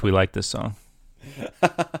how much we like this song.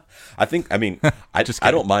 I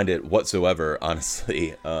don't mind it whatsoever,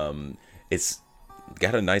 honestly. It's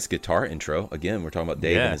got a nice guitar intro. Again, we're talking about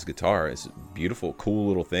Dave and his guitar. It's a beautiful, cool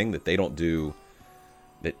little thing that they don't do.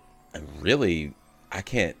 Really, I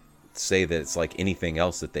can't say that it's like anything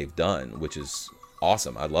else that they've done, which is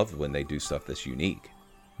awesome. I love when they do stuff that's unique.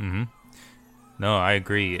 No, I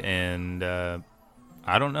agree. And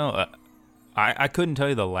I don't know. I couldn't tell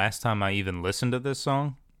you the last time I even listened to this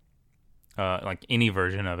song, like any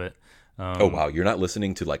version of it. Oh, wow. You're not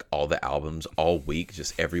listening to like all the albums all week,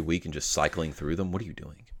 just every week, and just cycling through them? What are you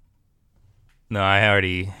doing? No, I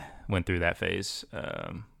already went through that phase.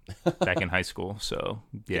 Back in high school, so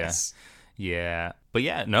yeah. But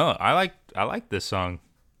yeah, no, I like this song.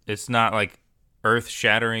 It's not like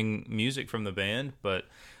earth-shattering music from the band, but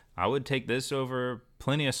I would take this over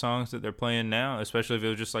plenty of songs that they're playing now, especially if it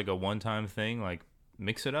was just like a one-time thing. Like,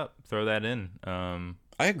 mix it up, throw that in.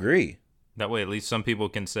 I agree. That way, at least some people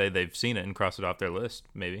can say they've seen it and cross it off their list.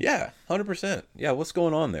 Maybe. Yeah, 100%. Yeah, what's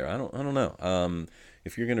going on there? I don't know.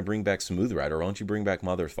 If you're gonna bring back Smooth Rider, why don't you bring back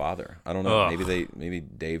Mother Father? I don't know. Ugh. Maybe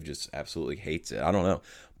Dave just absolutely hates it. I don't know.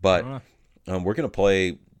 But we're gonna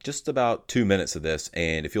play just about 2 minutes of this,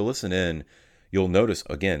 and if you'll listen in, you'll notice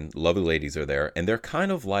again, Lovely Ladies are there, and they're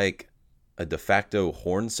kind of like a de facto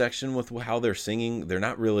horn section with how they're singing. They're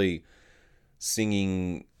not really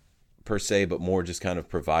singing per se, but more just kind of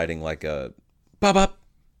providing like a bop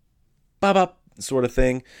bop sort of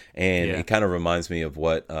thing, and it kind of reminds me of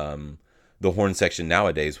what the horn section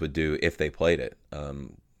nowadays would do if they played it.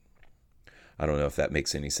 I don't know if that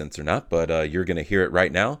makes any sense or not, but you're going to hear it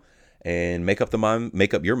right now and make up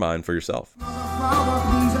your mind for yourself.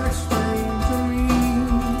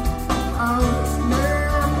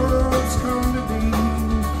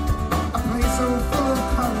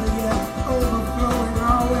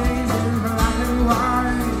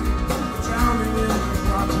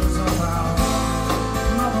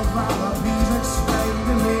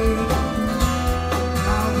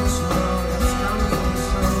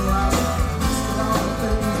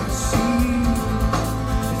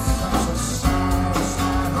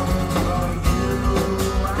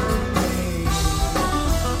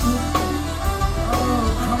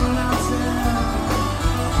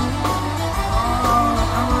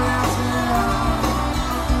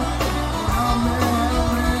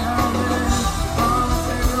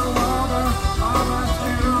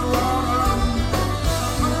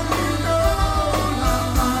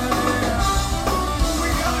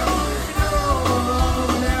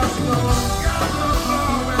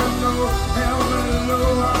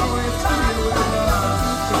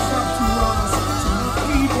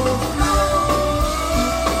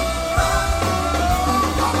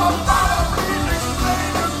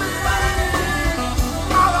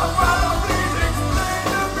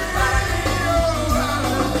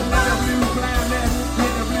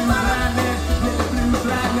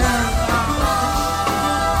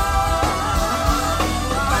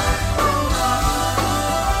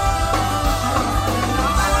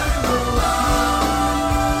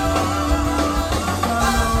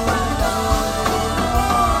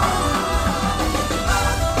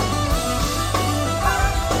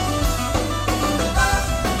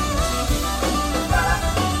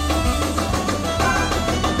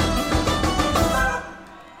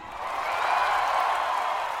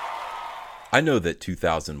 I know that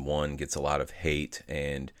 2001 gets a lot of hate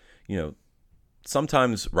and,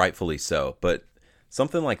 sometimes rightfully so, but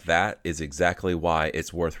something like that is exactly why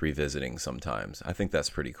it's worth revisiting sometimes. I think that's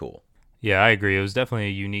pretty cool. Yeah, I agree. It was definitely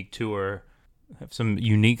a unique tour. Have some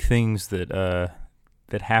unique things that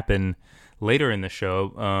happen later in the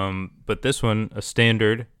show. But this one, a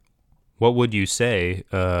standard. What would you say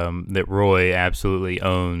that Roy absolutely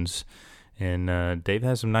owns? And Dave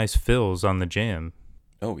has some nice fills on the jam.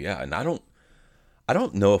 Oh yeah, and I don't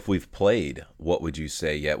know if we've played What Would You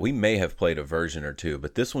Say yet. We may have played a version or two,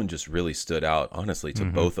 but this one just really stood out, honestly, to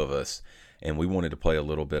both of us, and we wanted to play a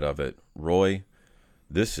little bit of it. Roy,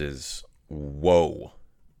 this is, whoa,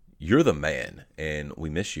 you're the man, and we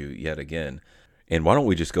miss you yet again. And why don't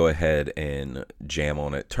we just go ahead and jam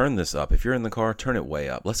on it? Turn this up. If you're in the car, turn it way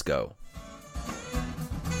up. Let's go.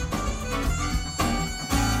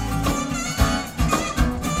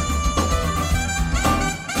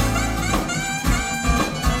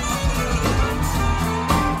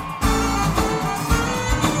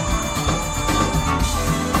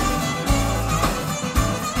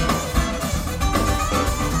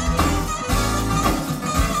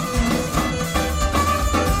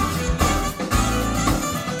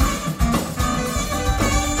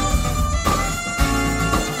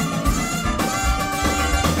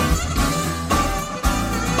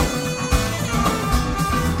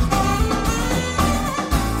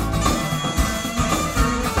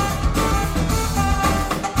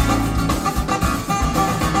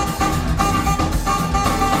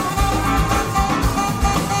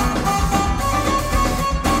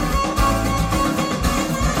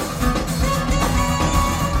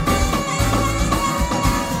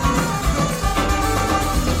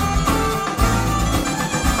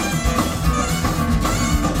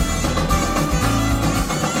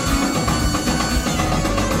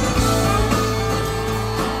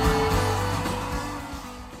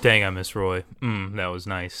 Dang, I miss Roy. That was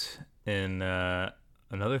nice. And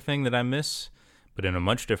another thing that I miss, but in a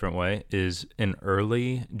much different way, is an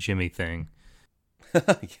early Jimmy thing.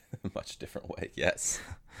 Much different way, yes.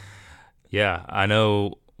 Yeah, I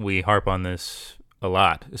know we harp on this a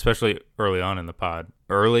lot, especially early on in the pod.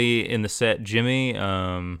 Early in the set, Jimmy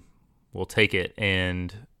will take it.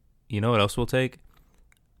 And you know what else we'll take?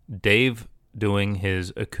 Dave doing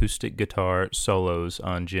his acoustic guitar solos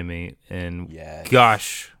on Jimmy, and yes.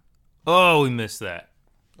 Gosh, we missed that.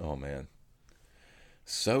 Oh man,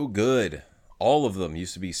 so good. All of them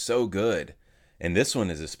used to be so good, and this one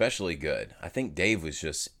is especially good. I think Dave was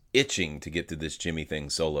just itching to get to this Jimmy thing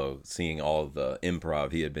solo, seeing all of the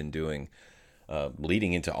improv he had been doing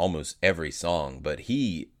leading into almost every song. But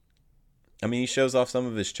he shows off some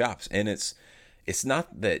of his chops, and it's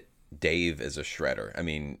not that Dave is a shredder. I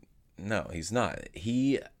mean, no, he's not.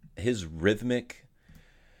 His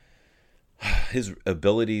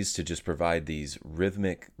abilities to just provide these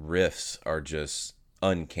rhythmic riffs are just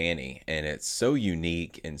uncanny, and it's so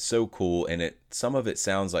unique and so cool, and some of it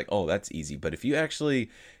sounds like, oh, that's easy, but if you actually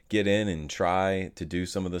get in and try to do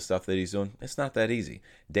some of the stuff that he's doing, it's not that easy.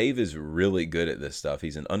 Dave is really good at this stuff.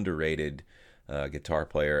 He's an underrated guitar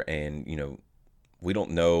player, and we don't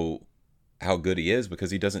know how good he is because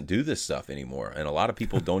he doesn't do this stuff anymore, and a lot of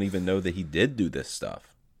people don't even know that he did do this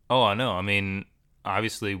stuff. Oh, I know. I mean,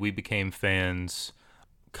 obviously we became fans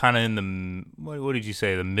kind of in the, what did you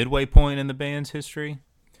say, the midway point in the band's history?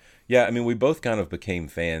 Yeah, I mean, we both kind of became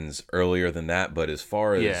fans earlier than that, but as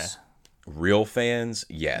far as real fans,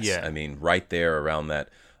 yes. Yeah. I mean, right there around that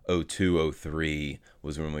 02, 03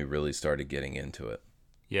 was when we really started getting into it.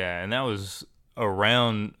 Yeah, and that was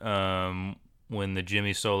around when the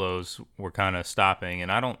Jimmy solos were kind of stopping, and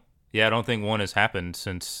I don't think one has happened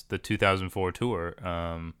since the 2004 tour,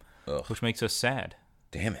 which makes us sad.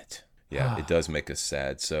 Damn it. Yeah, it does make us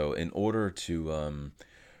sad. So in order to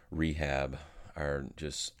rehab our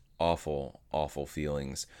just awful, awful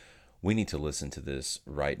feelings, we need to listen to this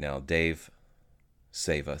right now. Dave,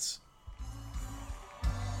 save us.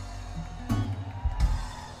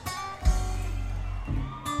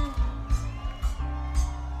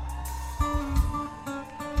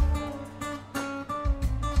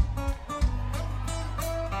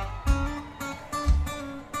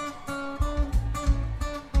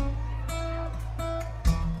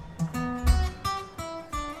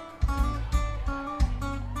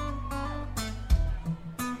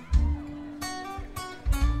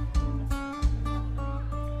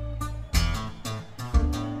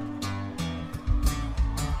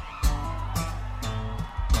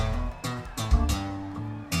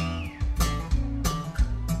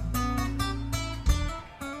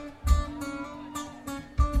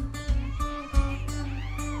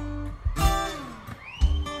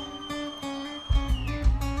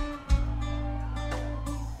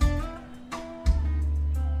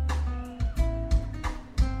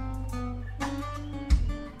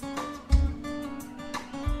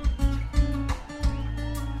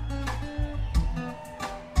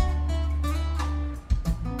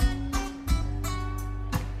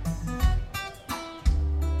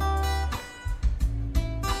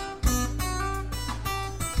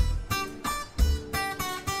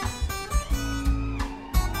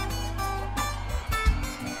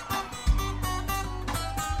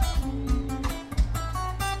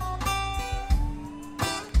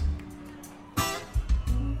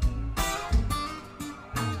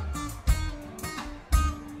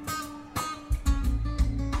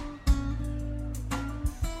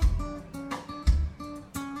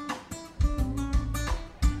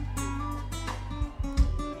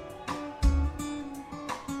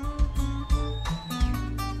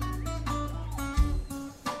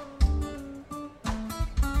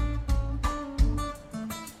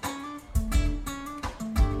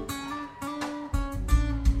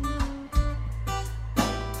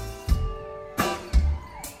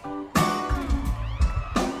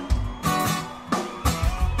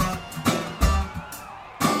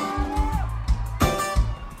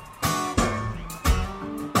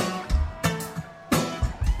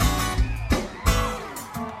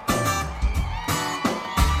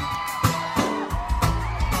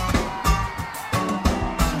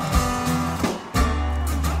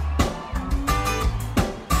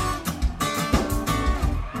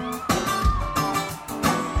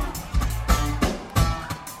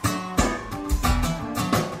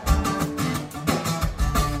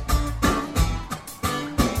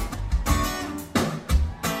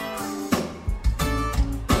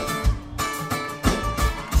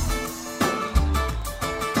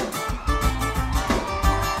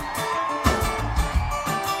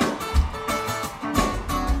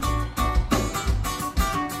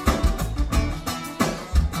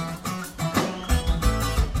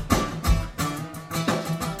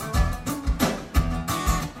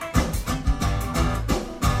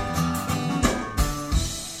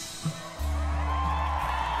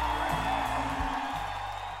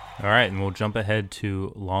 All right, and we'll jump ahead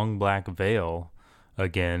to Long Black Veil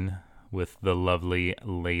again with the lovely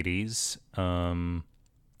ladies. Bruce.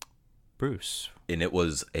 And it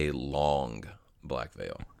was a long Black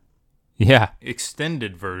Veil. Yeah,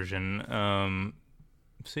 extended version.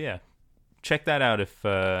 So yeah, check that out if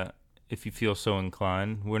you feel so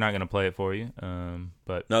inclined. We're not gonna play it for you,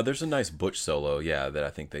 but No, there's a nice Butch solo, that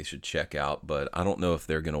I think they should check out. But I don't know if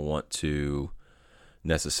they're gonna want to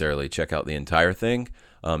necessarily check out the entire thing.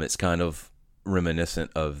 It's kind of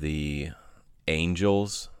reminiscent of the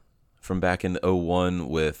Angels from back in '01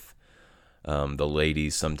 with the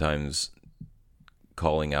ladies sometimes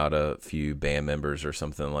calling out a few band members or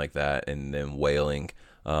something like that, and then wailing.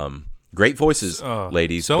 Great voices,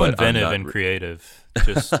 ladies. So but inventive and creative.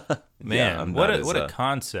 Just man, what a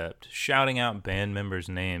concept! Shouting out band members'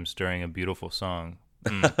 names during a beautiful song.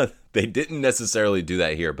 They didn't necessarily do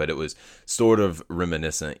that here, but it was sort of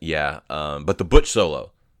reminiscent. Yeah, but the Butch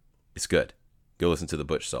solo, it's good. Go listen to the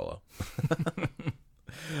Butch solo.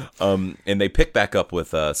 And they pick back up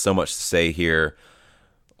with So Much to Say here.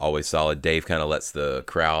 Always solid. Dave kind of lets the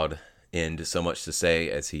crowd into So Much to Say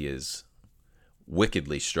as he is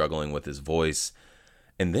wickedly struggling with his voice.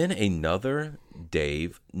 And then another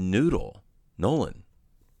Dave noodle. Nolan,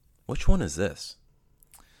 which one is this?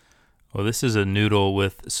 Well, this is a noodle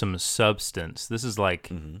with some substance. This is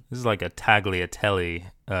like a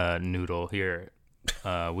tagliatelle noodle here.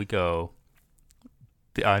 We go.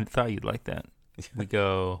 I thought you'd like that. We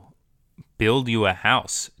go. Build You a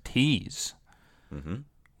House tease.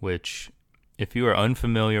 Which, if you are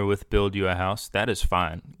unfamiliar with Build You a House, that is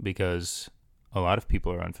fine, because a lot of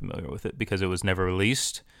people are unfamiliar with it because it was never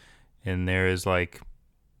released, and there is like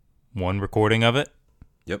one recording of it.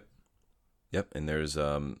 Yep. And there's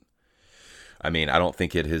I don't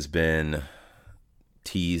think it has been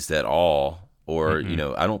teased at all, or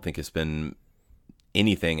I don't think it's been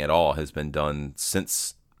anything at all has been done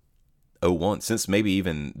since '01, since maybe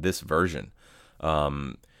even this version.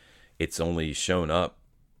 It's only shown up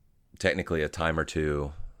technically a time or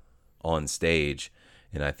two on stage,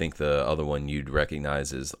 and I think the other one you'd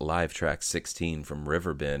recognize is live track 16 from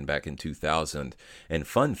Riverbend back in 2000. And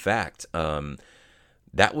fun fact,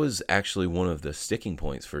 that was actually one of the sticking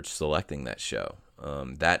points for selecting that show.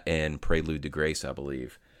 That and Prelude to Grace, I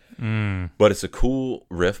believe. But it's a cool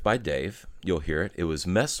riff by Dave. You'll hear it. It was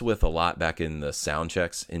messed with a lot back in the sound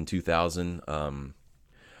checks in 2000.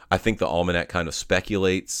 I think the Almanac kind of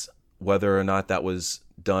speculates whether or not that was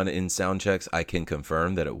done in sound checks. I can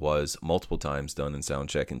confirm that it was multiple times done in sound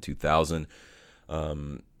check in 2000. A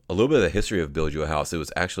little bit of the history of Build You a House. It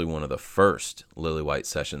was actually one of the first Lily White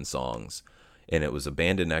session songs, and it was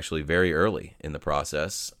abandoned actually very early in the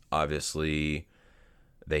process. Obviously,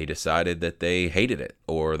 they decided that they hated it,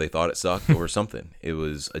 or they thought it sucked, or something. It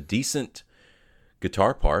was a decent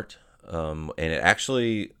guitar part, and it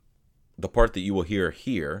actually, the part that you will hear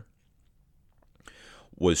here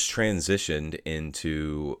was transitioned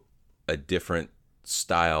into a different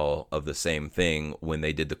style of the same thing when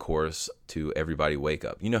they did the chorus to Everybody Wake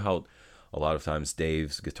Up. You know how a lot of times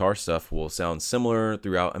Dave's guitar stuff will sound similar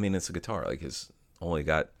throughout. It's a guitar, like it's only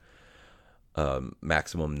got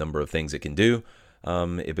maximum number of things it can do.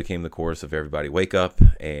 It became the chorus of Everybody Wake Up,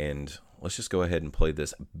 and let's just go ahead and play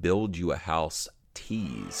this Build You a House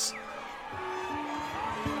tease.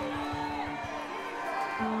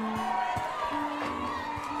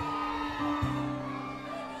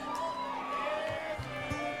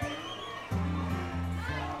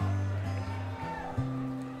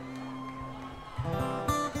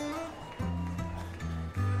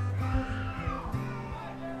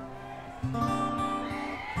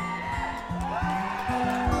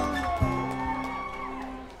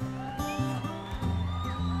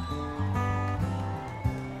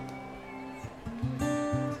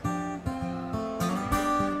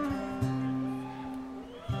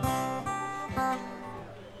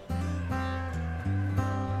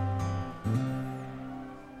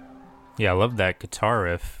 Yeah, I love that guitar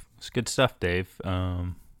riff. It's good stuff, Dave.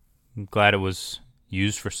 I'm glad it was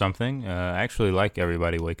used for something. I actually like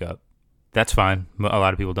Everybody Wake Up. That's fine. A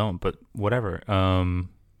lot of people don't, but whatever.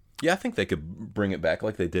 Yeah, I think they could bring it back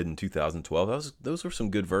like they did in 2012. Those were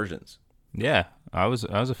some good versions. Yeah, I was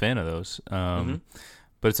a fan of those.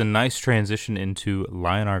 But it's a nice transition into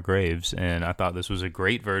Lie in Our Graves, and I thought this was a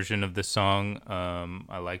great version of this song.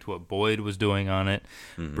 I liked what Boyd was doing on it.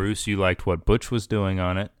 Bruce, you liked what Butch was doing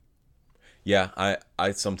on it. Yeah,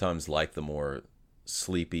 I sometimes like the more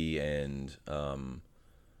sleepy and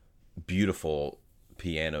beautiful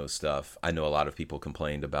piano stuff. I know a lot of people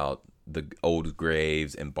complained about the old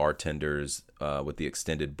Graves and Bartenders with the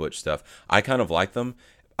extended Butch stuff. I kind of like them.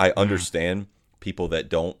 I understand people that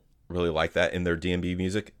don't really like that in their D&B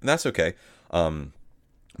music, and that's okay.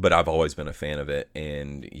 But I've always been a fan of it,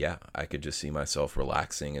 and yeah, I could just see myself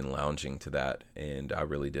relaxing and lounging to that, and I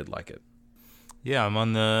really did like it. Yeah, I'm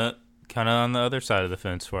on the kind of on the other side of the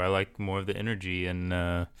fence where I like more of the energy and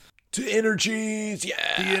To energies,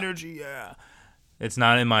 yeah. the energy, yeah. It's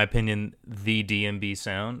not, in my opinion, the DMB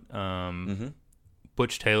sound.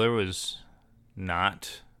 Butch Taylor was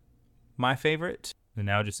not my favorite. And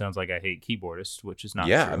now it just sounds like I hate keyboardists, which is not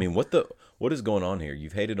true. I mean, what is going on here?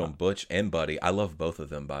 You've hated on Butch and Buddy. I love both of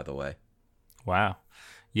them, by the way. Wow.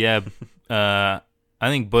 Yeah, I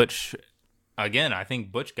think Butch, again,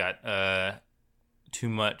 got too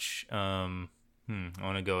much, I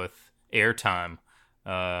want to go with airtime.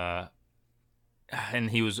 And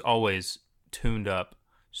he was always tuned up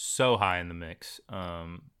so high in the mix,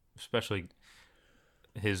 especially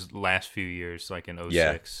his last few years, like in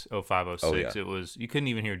 06, 05, 06. Oh, yeah. It was, you couldn't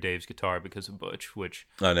even hear Dave's guitar because of Butch, which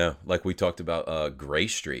I know. Like we talked about Gray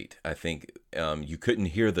Street. I think you couldn't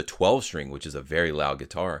hear the 12-string, which is a very loud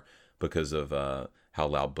guitar, because of how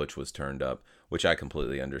loud Butch was turned up, which I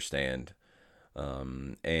completely understand.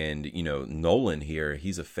 And, you know, Nolan here,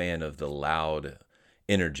 he's a fan of the loud,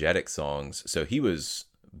 energetic songs. So he was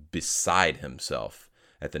beside himself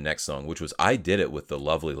at the next song, which was I Did It with the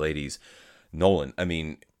Lovely Ladies. Nolan, I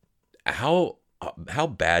mean, how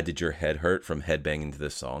bad did your head hurt from headbanging to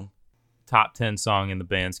this song? top 10 song in the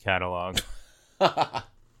band's catalog.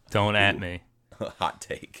 Don't at me. Hot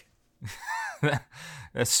take.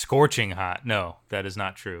 That's scorching hot. No, that is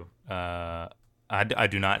not true. I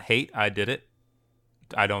do not hate I Did It.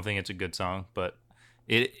 I don't think it's a good song, but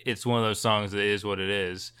it's one of those songs that is what it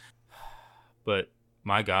is. But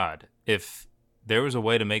my God, if there was a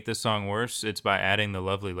way to make this song worse, it's by adding the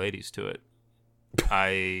Lovely Ladies to it.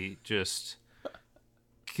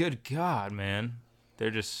 Good God, man.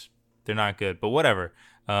 They're not good, but whatever.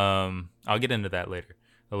 I'll get into that later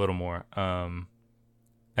a little more.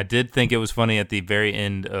 I did think it was funny at the very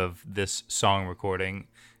end of this song recording.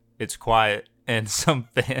 It's quiet, and some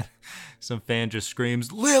fan just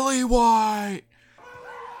screams, "Lily White!"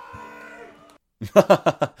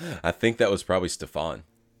 I think that was probably Stefan.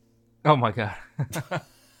 Oh my God.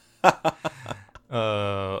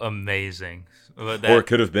 Amazing. Or it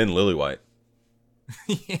could have been Lily White.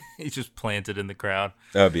 He's just planted in the crowd.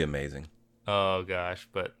 That would be amazing. Oh gosh,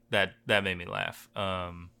 but that made me laugh.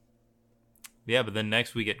 Yeah, but then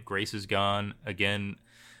next we get Grace Is Gone again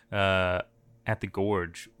at the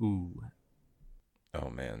Gorge. Ooh. Oh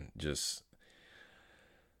man, just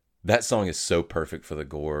that song is so perfect for the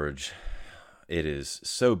Gorge. It is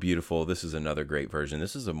so beautiful. This is another great version.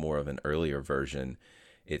 This is a more of an earlier version.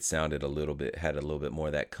 It sounded had a little bit more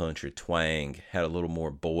of that country twang, had a little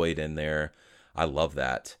more Boyd in there. I love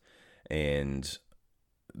that. And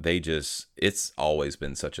it's always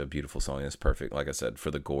been such a beautiful song. It's perfect, like I said,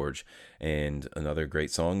 for the Gorge. And another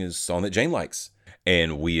great song is a song that Jane likes.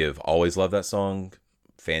 And we have always loved that song.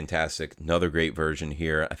 Fantastic. Another great version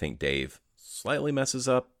here. I think Dave slightly messes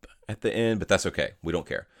up at the end, but that's okay. We don't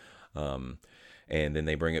care. And then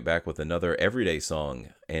they bring it back with another everyday song.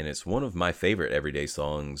 And it's one of my favorite everyday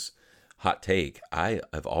songs. Hot take. I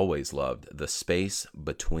have always loved The Space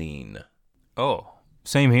Between. Oh,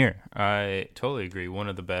 same here. I totally agree. One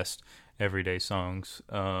of the best everyday songs.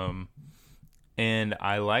 And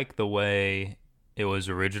I like the way it was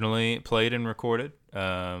originally played and recorded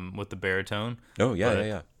with the baritone. Oh,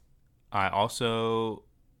 yeah. I also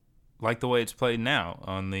like the way it's played now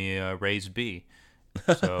on the raised B.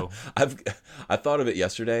 So I thought of it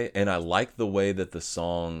yesterday, and I like the way that the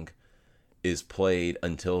song is played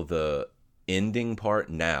until the ending part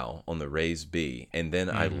now on the raised B. And then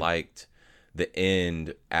I liked the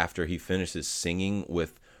end after he finishes singing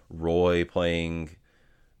with Roy playing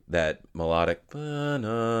that melodic. I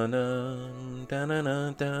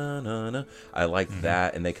like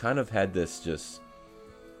that, and they kind of had this just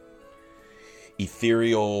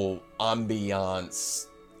ethereal ambiance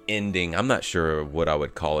ending. I'm not sure what I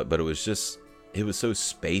would call it, but it was so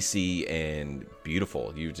spacey and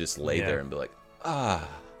beautiful. You just lay there and be like, ah.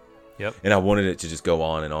 Yep. And I wanted it to just go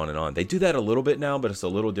on and on and on. They do that a little bit now, but it's a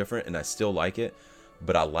little different, and I still like it.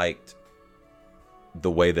 But I liked the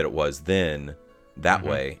way that it was then, that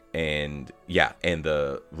way. And yeah, and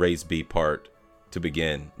the raised B part to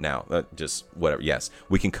begin now. Just whatever. Yes,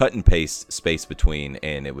 we can cut and paste space between,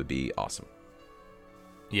 and it would be awesome.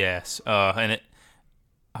 Yes. And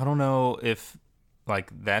I don't know if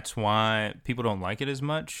that's why people don't like it as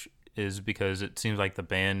much, is because it seems like the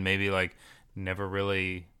band maybe never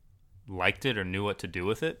really liked it or knew what to do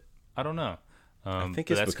with it. I don't know. I think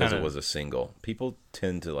it's because it was a single. People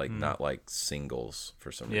tend to not like singles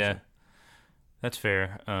for some reason. That's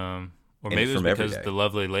fair. Or And maybe it's it was from every because day. the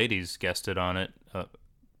lovely ladies guested on it.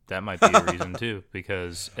 That might be a reason too.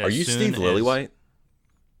 Because Are you Steve Lillywhite?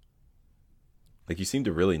 Like, you seem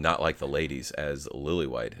to really not like the ladies, as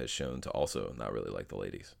Lillywhite has shown to also not really like the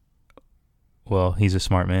ladies. Well, he's a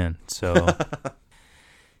smart man, so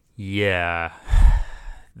yeah.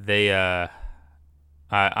 They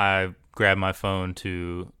I grabbed my phone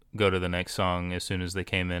to go to the next song as soon as they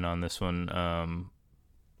came in on this one.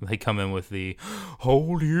 They come in with the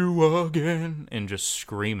 "Hold You Again" and just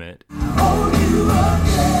scream it. Oh,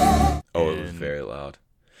 it was very loud.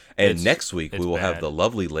 And next week we will have bad. the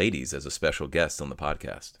lovely ladies as a special guest on the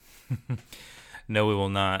podcast. No, we will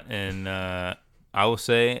not. And I will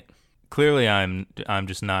say, clearly, I'm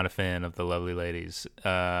just not a fan of the lovely ladies.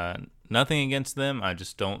 Nothing against them. I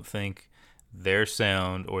just don't think their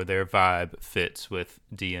sound or their vibe fits with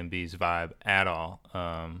DMB's vibe at all.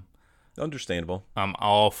 Understandable. I'm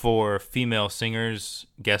all for female singers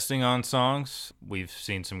guesting on songs. We've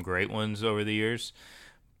seen some great ones over the years,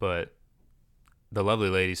 but the lovely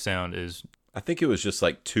ladies sound is, I think it was just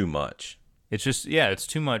like too much. it's just, yeah, it's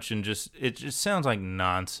too much, and just it just sounds like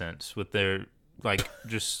nonsense with their like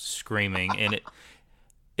just screaming, and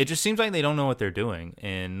it just seems like they don't know what they're doing,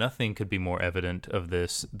 and nothing could be more evident of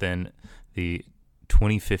this than the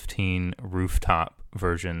 2015 rooftop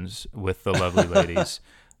versions with the lovely ladies.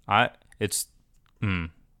 It's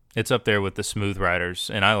up there with the Smooth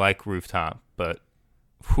Riders, and I like rooftop, but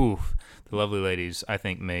the lovely ladies I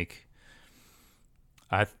think make.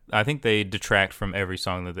 I think they detract from every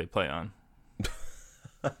song that they play on.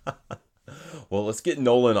 Well, let's get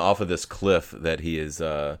Nolan off of this cliff that he is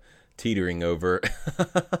teetering over.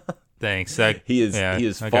 Thanks. He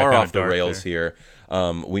is far off the rails here.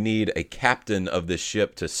 We need a captain of this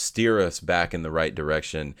ship to steer us back in the right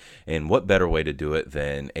direction. And what better way to do it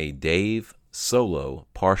than a Dave solo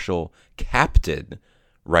partial captain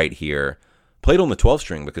right here, played on the 12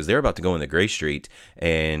 string, because they're about to go into Gray Street.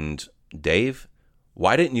 And Dave,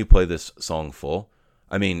 why didn't you play this song full?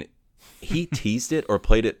 I mean, he teased it or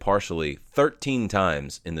played it partially 13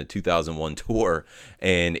 times in the 2001 tour,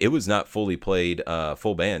 and it was not fully played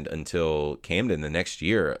full band until Camden the next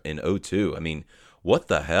year in 2002. I mean, what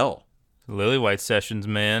the hell? Lillywhite sessions,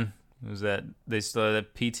 man. Was that they still had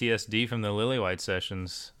that PTSD from the Lillywhite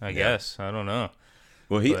sessions? I guess. I don't know.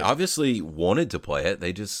 Well, he obviously wanted to play it.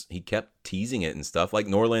 He kept teasing it and stuff. Like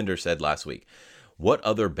Norlander said last week, what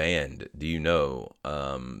other band do you know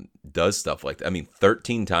does stuff like that? I mean,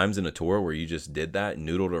 13 times in a tour where you just did that and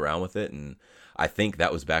noodled around with it. And I think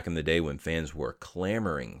that was back in the day when fans were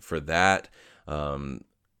clamoring for that.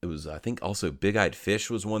 It was, I think, also Big Eyed Fish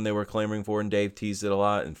was one they were clamoring for, and Dave teased it a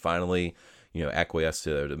lot. And finally, acquiesced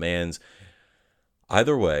to their demands.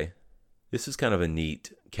 Either way, this is kind of a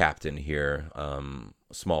neat captain here,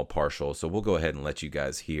 small partial. So we'll go ahead and let you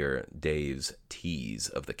guys hear Dave's tease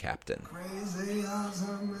of the captain. Crazy as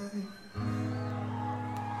I may,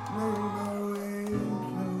 know my way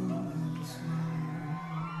close.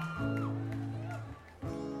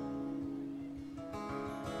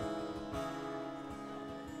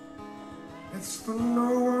 It's for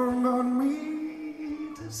no one but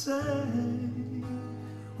me to say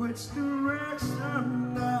which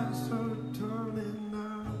direction I should turn it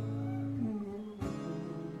now.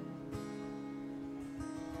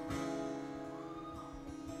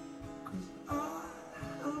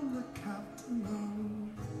 I'm the captain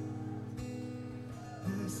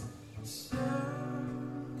of this ship.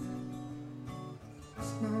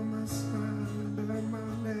 Smell my side, bear my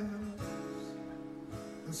lips,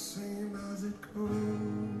 the same as it goes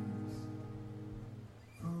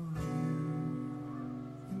for you.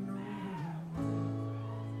 You know.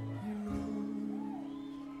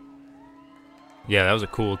 Yeah, that was a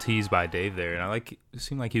cool tease by Dave there, and it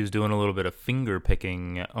seemed like he was doing a little bit of finger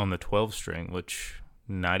picking on the 12 string, which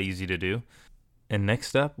not easy to do. And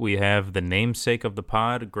next up, we have the namesake of the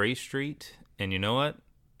pod, Gray Street. And you know what?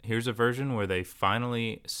 Here's a version where they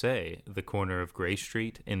finally say the corner of Gray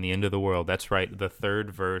Street in the end of the world. That's right. The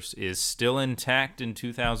third verse is still intact in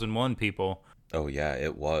 2001, people. Oh, yeah,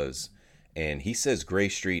 it was. And he says Gray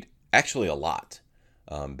Street actually a lot.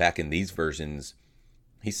 Back in these versions,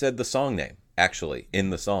 he said the song name, actually, in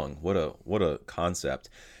the song. What a concept.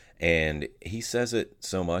 And he says it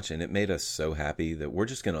so much, and it made us so happy that we're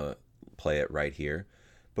just going to play it right here.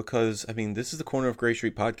 Because, I mean, this is the Corner of Gray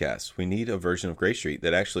Street podcast. We need a version of Gray Street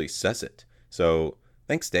that actually says it. So,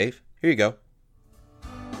 thanks, Dave. Here you go.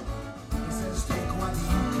 He says, take what you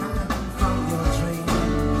can from your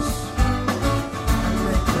dreams and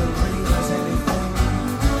make the dreamers anything.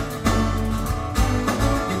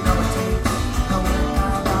 You know it takes no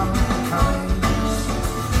matter courage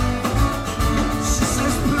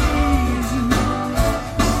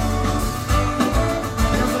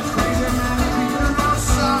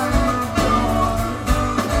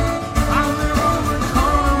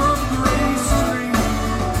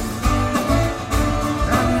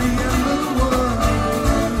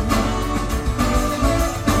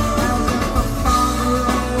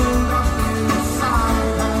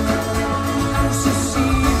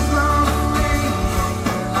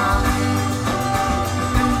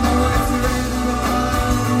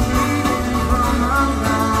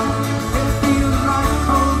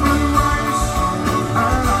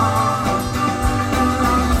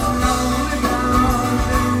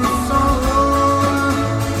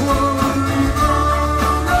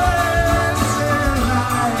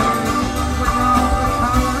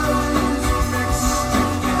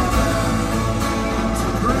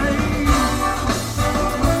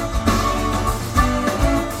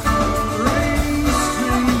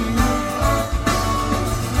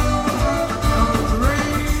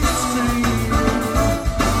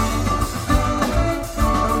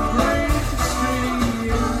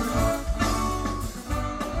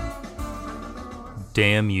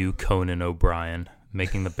Damn you, Conan O'Brien,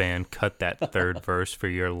 making the band cut that third verse for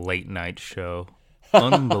your late night show.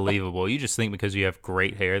 Unbelievable. You just think because you have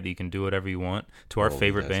great hair that you can do whatever you want to our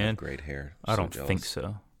favorite he does have band? great hair. I don't think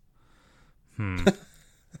so.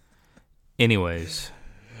 Anyways.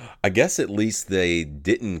 I guess at least they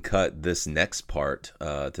didn't cut this next part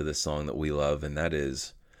to this song that we love, and that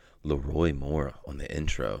is Leroy Moore on the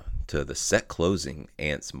intro to the set closing,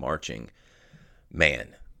 Ants Marching.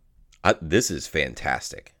 Man, this is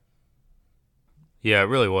fantastic. Yeah, it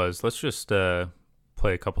really was. Let's just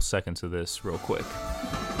play a couple seconds of this real quick.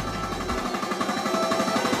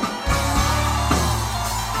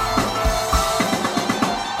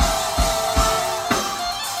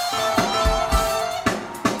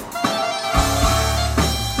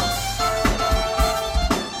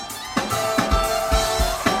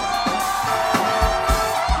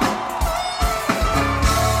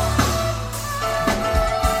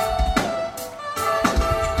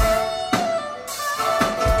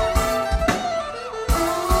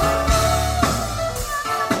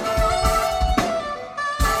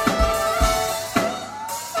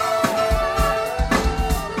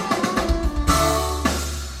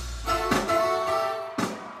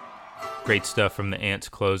 Great stuff from the Ants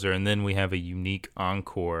closer, and then we have a unique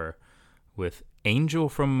encore with Angel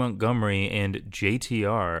from Montgomery and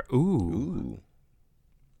JTR. Ooh.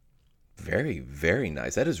 Very, very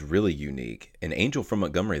nice. That is really unique. An Angel from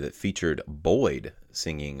Montgomery that featured Boyd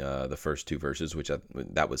singing the first two verses, which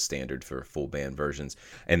that was standard for full band versions.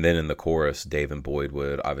 And then in the chorus, Dave and Boyd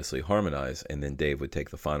would obviously harmonize, and then Dave would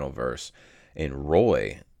take the final verse. And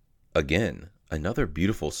Roy, again, another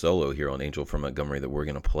beautiful solo here on Angel from Montgomery that we're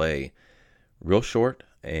going to play. Real short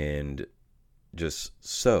and just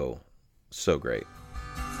so great.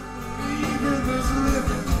 Even this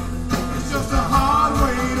living is just a hard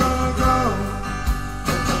way to go.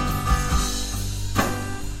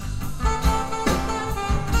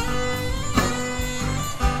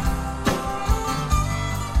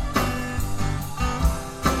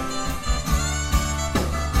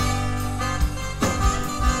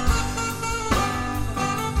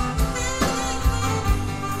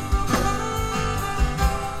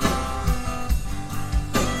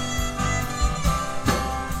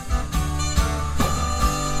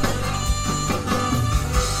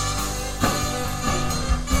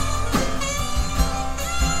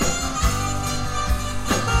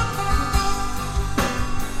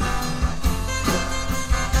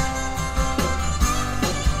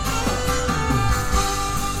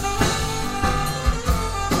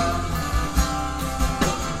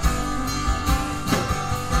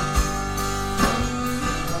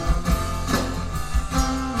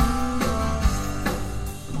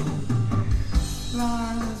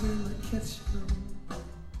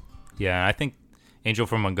 Yeah, I think Angel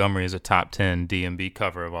from Montgomery is a top 10 DMB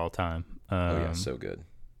cover of all time. So good.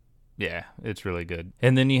 Yeah, it's really good.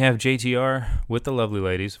 And then you have JTR with the Lovely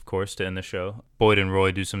Ladies, of course, to end the show. Boyd and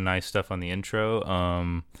Roy do some nice stuff on the intro.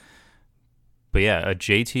 But yeah, a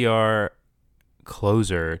JTR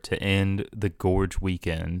closer to end the Gorge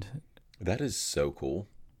weekend. That is so cool.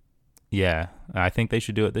 Yeah, I think they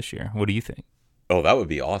should do it this year. What do you think? Oh, that would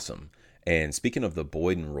be awesome. And speaking of the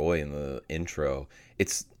Boyd and Roy in the intro,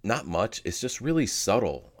 it's not much. It's just really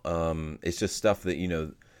subtle. It's just stuff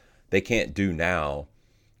that, they can't do now,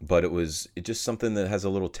 but it's just something that has a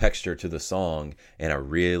little texture to the song. And I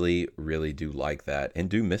really, really do like that and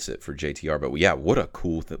do miss it for JTR. But yeah, what a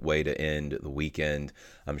cool way to end the weekend.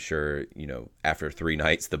 I'm sure, after 3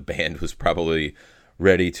 nights, the band was probably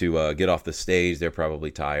ready to get off the stage. They're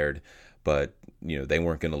probably tired. But, they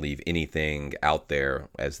weren't going to leave anything out there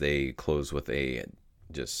as they close with a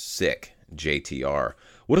just sick JTR.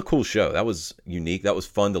 What a cool show. That was unique. That was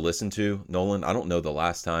fun to listen to, Nolan. I don't know the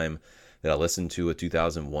last time that I listened to a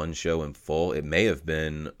 2001 show in full. It may have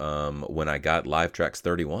been when I got Live Tracks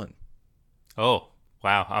 31. Oh,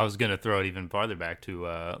 wow. I was going to throw it even farther back to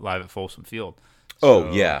Live at Folsom Field.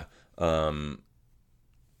 Oh, yeah.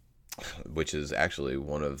 Which is actually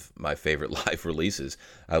one of my favorite live releases.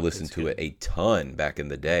 I listened to it a ton back in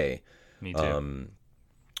the day. Me too.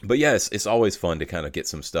 But yeah, it's always fun to kind of get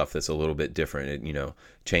some stuff that's a little bit different. It,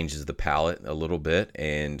 changes the palette a little bit,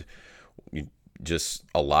 and just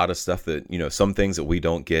a lot of stuff that, some things that we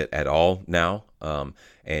don't get at all now,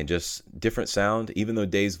 and just different sound. Even though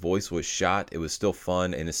Dave's voice was shot, it was still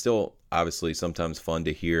fun, and it's still obviously sometimes fun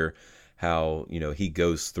to hear how, he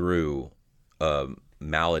goes through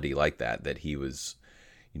malady like that he was,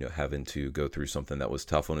 having to go through something that was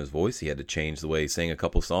tough on his voice. He had to change the way he sang a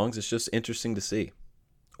couple songs. It's just interesting to see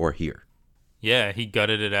or hear. Yeah, he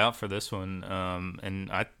gutted it out for this one,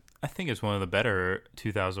 and I think it's one of the better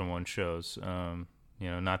 2001 shows.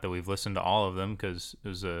 Not that we've listened to all of them because it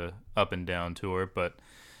was a up and down tour, but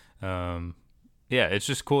yeah, it's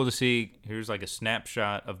just cool to see. Here's like a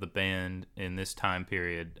snapshot of the band in this time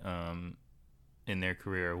period in their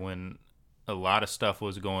career when a lot of stuff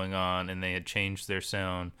was going on and they had changed their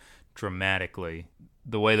sound dramatically.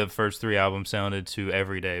 The way the first 3 albums sounded to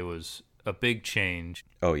Everyday was a big change.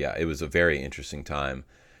 Oh yeah, it was a very interesting time.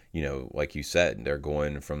 Like you said, they're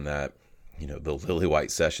going from that, the Lily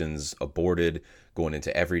White sessions aborted, going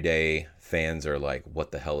into Everyday. Fans are like,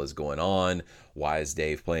 what the hell is going on? Why is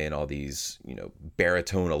Dave playing all these,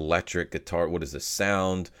 baritone electric guitar? What is this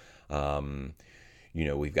sound?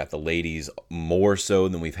 We've got the ladies more so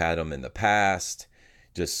than we've had them in the past.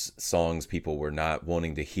 Just songs people were not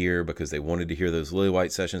wanting to hear because they wanted to hear those Lily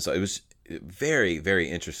White sessions. So it was very, very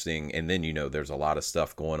interesting. And then, there's a lot of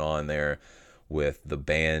stuff going on there with the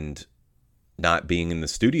band not being in the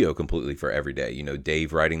studio completely for Everyday.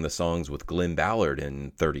 Dave writing the songs with Glenn Ballard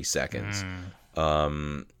in 30 seconds.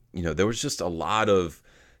 There was just a lot of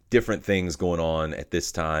different things going on at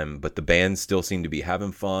this time, but the band still seemed to be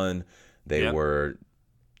having fun. They were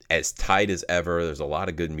as tight as ever. There's a lot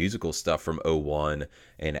of good musical stuff from 01,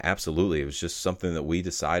 and absolutely, it was just something that we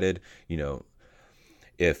decided,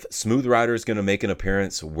 if Smooth Rider is going to make an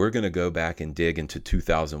appearance, we're going to go back and dig into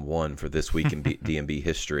 2001 for This Week in D&B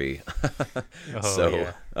history.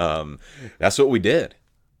 That's what we did.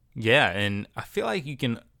 Yeah, and I feel like you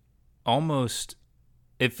can almost,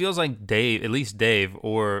 it feels like Dave, at least Dave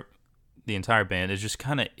or the entire band, is just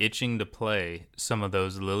kind of itching to play some of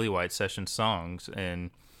those Lily White session songs.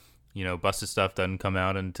 And, Busted Stuff doesn't come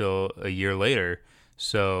out until a year later.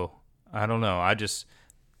 So, I don't know.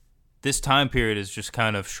 This time period is just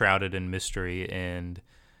kind of shrouded in mystery, and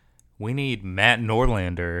we need Matt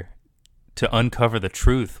Norlander to uncover the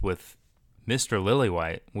truth with Mr.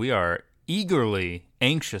 Lillywhite. We are eagerly,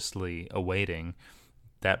 anxiously awaiting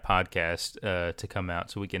that podcast to come out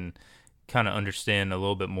so we can kind of understand a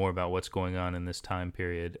little bit more about what's going on in this time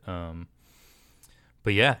period.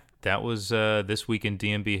 But yeah, that was This Week in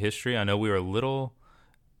D&B history. I know we were a little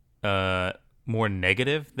more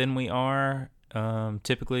negative than we are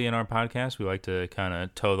typically in our podcast. We like to kind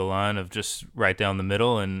of toe the line of just right down the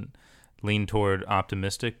middle and lean toward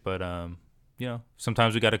optimistic, but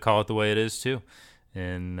sometimes we got to call it the way it is too,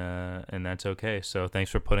 and that's okay. So thanks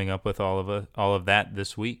for putting up with all of that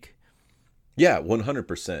this week. Yeah,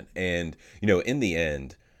 100%. And in the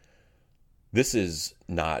end, this is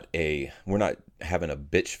not we're not having a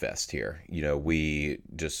bitch fest here. We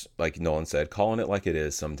just, like Nolan said, calling it like it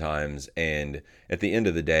is sometimes, and at the end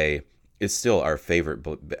of the day, it's still our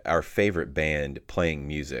favorite band playing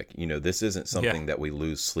music. This isn't something that we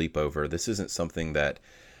lose sleep over. This isn't something that,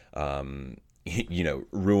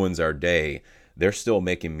 ruins our day. They're still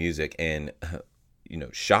making music, and,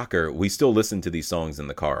 shocker, we still listen to these songs in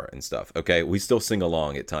the car and stuff. Okay. We still sing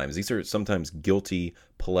along at times. These are sometimes guilty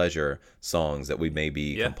pleasure songs that we may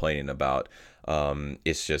be complaining about.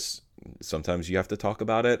 It's just, sometimes you have to talk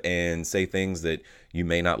about it and say things that you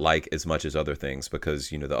may not like as much as other things, because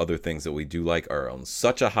the other things that we do like are on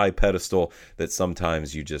such a high pedestal that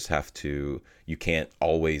sometimes you just you can't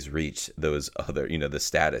always reach those other, the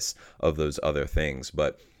status of those other things.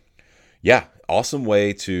 But yeah, awesome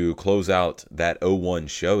way to close out that 01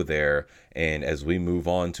 show there. And as we move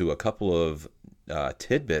on to a couple of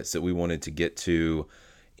tidbits that we wanted to get to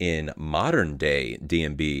in modern day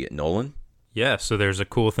D&B, Nolan. Yeah, so there's a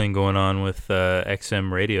cool thing going on with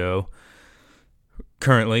XM Radio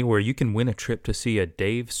currently where you can win a trip to see a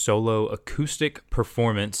Dave solo acoustic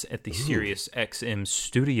performance at the Sirius XM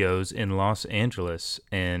studios in Los Angeles.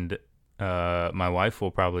 And my wife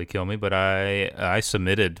will probably kill me, but I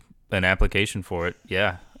submitted an application for it.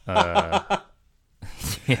 Yeah.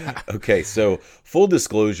 Yeah. Okay, so full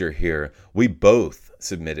disclosure here, we both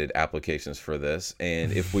submitted applications for this,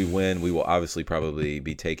 and if we win, we will obviously probably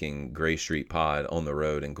be taking Gray Street Pod on the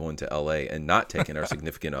road and going to LA and not taking our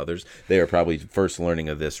significant others. They are probably first learning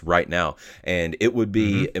of this right now, and it would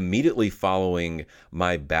be immediately following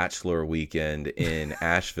my bachelor weekend in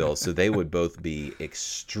Asheville, so they would both be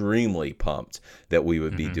extremely pumped that we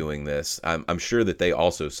would be doing this. I'm sure that they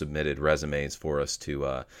also submitted resumes for us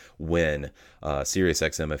to win. Sirius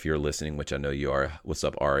XM, if you're listening, which I know you are, what's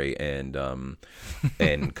up, Ari and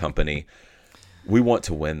company? We want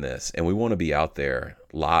to win this, and we want to be out there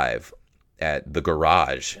live at the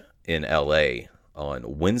Garage in LA on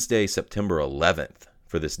Wednesday, September 11th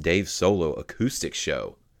for this Dave solo acoustic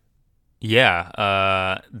show.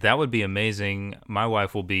 Yeah, that would be amazing. My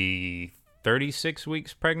wife will be 36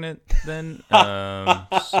 weeks pregnant then,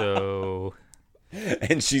 so...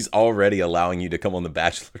 And she's already allowing you to come on the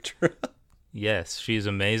bachelor trip. Yes, she's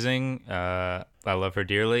amazing. I love her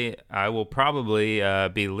dearly. I will probably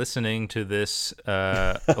be listening to this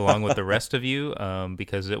along with the rest of you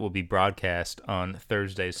because it will be broadcast on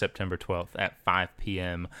Thursday, September 12th at 5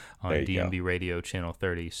 p.m. on DMB Radio Channel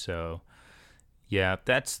 30. So, yeah,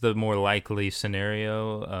 that's the more likely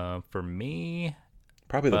scenario for me.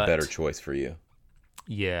 Probably the better choice for you.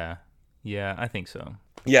 Yeah, I think so.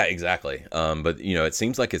 Yeah, exactly. But, it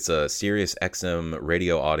seems like it's a Sirius XM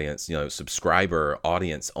radio audience, subscriber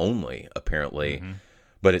audience only, apparently. Mm-hmm.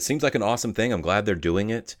 But it seems like an awesome thing. I'm glad they're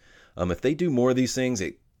doing it. If they do more of these things,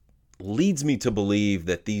 it leads me to believe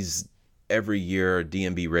that these every year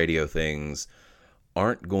DMB radio things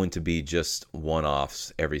aren't going to be just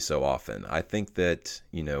one-offs every so often. I think that,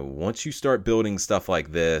 once you start building stuff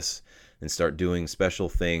like this and start doing special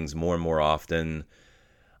things more and more often,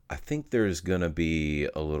 I think there's going to be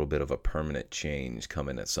a little bit of a permanent change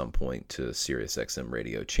coming at some point to Sirius XM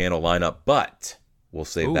radio channel lineup, but we'll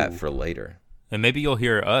save that for later. And maybe you'll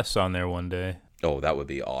hear us on there one day. Oh, that would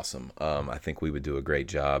be awesome. I think we would do a great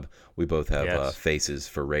job. We both have faces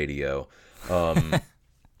for radio. But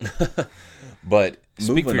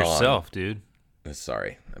speak for yourself, on, dude.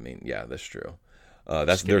 Sorry. I mean, yeah, that's true.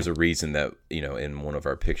 There's a reason that, in one of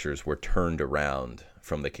our pictures, we're turned around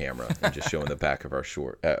from the camera and just showing the back of our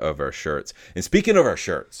shirts. And speaking of our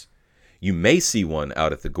shirts, you may see one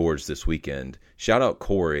out at the Gorge this weekend. Shout out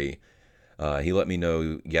Corey. He let me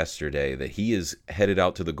know yesterday that he is headed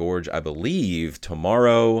out to the Gorge, I believe,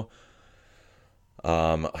 tomorrow.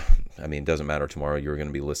 It doesn't matter tomorrow. You're going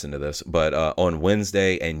to be listening to this. But on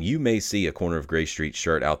Wednesday, and you may see a Corner of Gray Street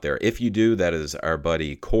shirt out there. If you do, that is our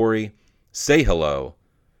buddy Corey. Say hello.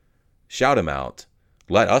 Shout him out.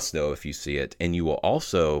 Let us know if you see it. And you will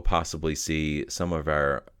also possibly see some of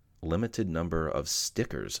our limited number of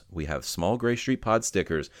stickers. We have small Gray Street Pod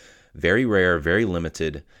stickers. Very rare, very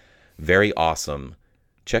limited, very awesome.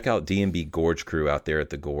 Check out DMB Gorge Crew out there at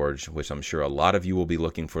the Gorge, which I'm sure a lot of you will be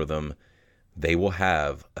looking for them. They will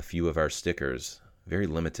have a few of our stickers, very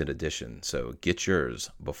limited edition. So get yours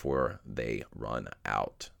before they run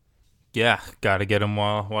out. Yeah, got to get them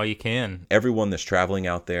while you can. Everyone that's traveling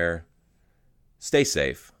out there, stay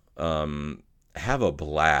safe. Have a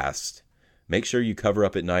blast. Make sure you cover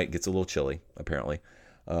up at night. It gets a little chilly, apparently.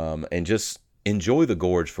 And just enjoy the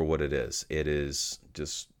Gorge for what it is. It is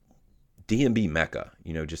just DMB Mecca.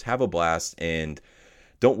 Just have a blast and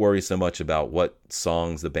don't worry so much about what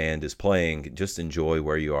songs the band is playing. Just enjoy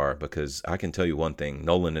where you are, because I can tell you one thing.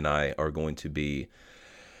 Nolan and I are going to be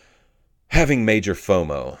having major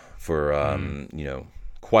FOMO for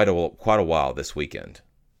quite a while this weekend.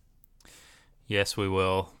 Yes, we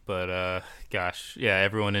will. But gosh, yeah,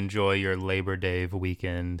 everyone enjoy your Labor Day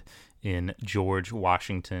weekend in George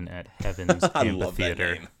Washington at Heaven's I love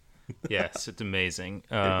Amphitheater. That name. Yes, it's amazing.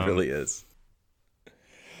 It really is.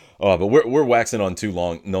 Oh, but we're waxing on too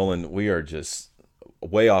long, Nolan. We are just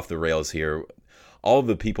way off the rails here. All of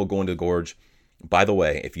the people going to Gorge. By the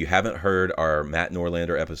way, if you haven't heard our Matt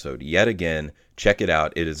Norlander episode yet again, check it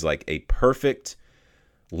out. It is like a perfect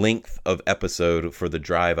length of episode for the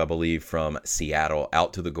drive, I believe, from Seattle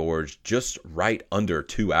out to the Gorge, just right under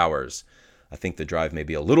 2 hours. I think the drive may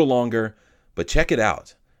be a little longer, but check it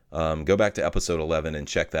out. Go back to episode 11 and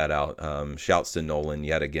check that out. Shouts to Nolan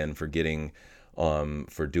yet again for doing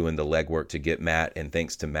the legwork to get Matt, and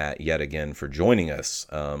thanks to Matt yet again for joining us.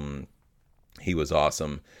 He was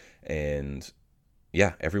awesome. And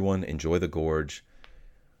yeah, everyone enjoy the Gorge.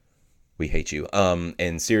 We hate you.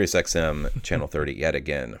 And Sirius XM Channel 30 yet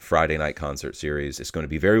again, Friday night concert series. It's going to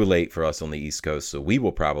be very late for us on the East Coast, so we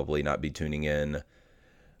will probably not be tuning in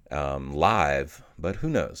live, but who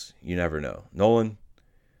knows? You never know. Nolan,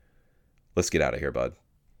 let's get out of here, bud.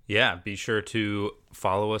 Yeah, be sure to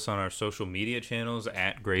follow us on our social media channels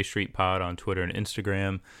at Gray Street Pod on Twitter and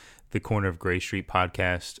Instagram. The Corner of Gray Street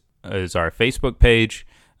Podcast is our Facebook page.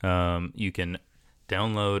 You can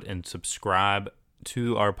download and subscribe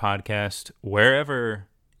to our podcast wherever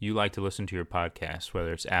you like to listen to your podcast,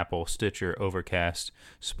 whether it's Apple, Stitcher, Overcast,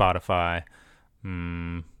 Spotify.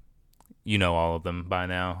 You know all of them by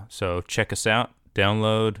now. So check us out.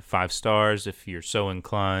 Download 5 stars if you're so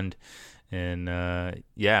inclined. And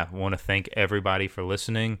want to thank everybody for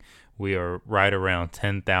listening. We are right around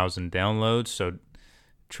 10,000 downloads, so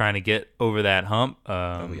trying to get over that hump.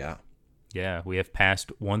 Yeah, we have passed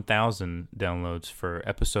 1,000 downloads for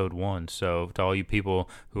episode 1. So to all you people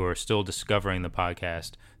who are still discovering the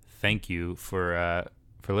podcast, thank you for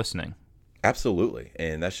listening. Absolutely,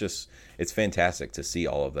 and it's fantastic to see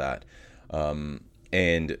all of that.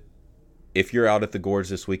 And if you're out at the Gorge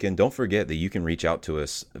this weekend, don't forget that you can reach out to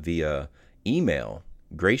us via email,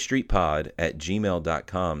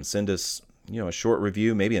 graystreetpod@gmail.com. Send us, a short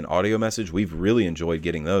review, maybe an audio message, we've really enjoyed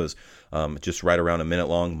getting those. Just right around a minute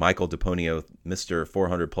long. Michael DePonio, Mr.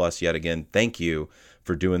 400 Plus, yet again, thank you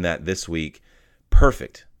for doing that this week.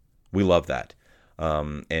 Perfect. We love that.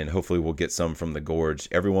 And hopefully we'll get some from the Gorge.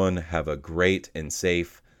 Everyone have a great and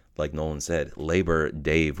safe, like Nolan said, Labor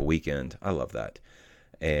Day weekend. I love that.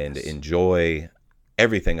 And enjoy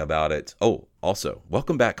everything about it. Oh, also,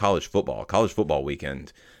 welcome back college football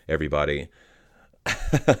weekend, everybody.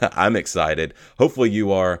 I'm excited. Hopefully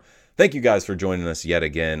you are. Thank you guys for joining us yet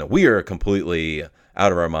again. We are completely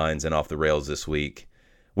out of our minds and off the rails this week.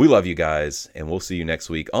 We love you guys, and we'll see you next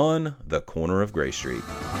week on The Corner of Gray Street.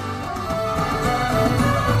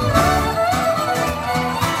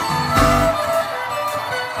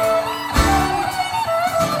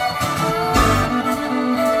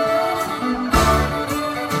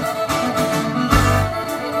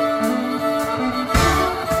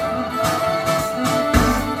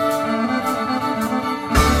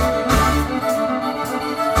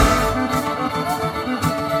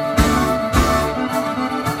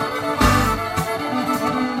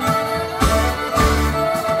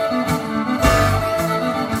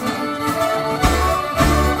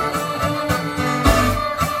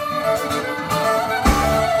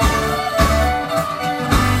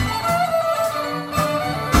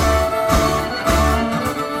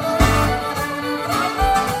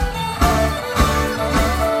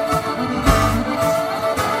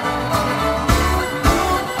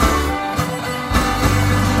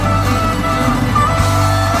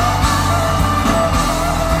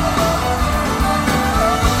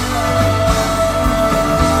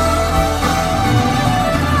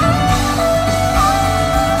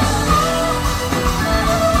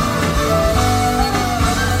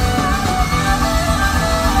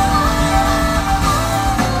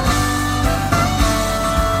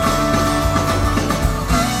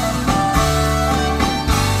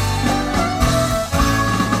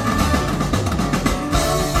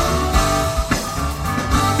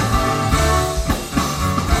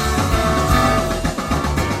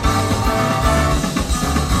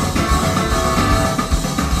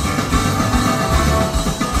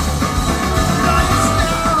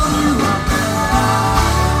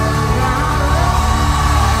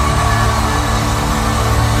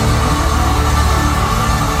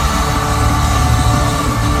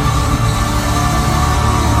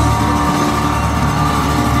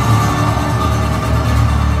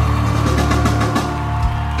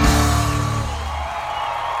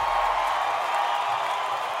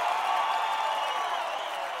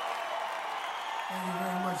 Thank you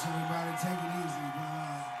very much, everybody. Take it easy, guys.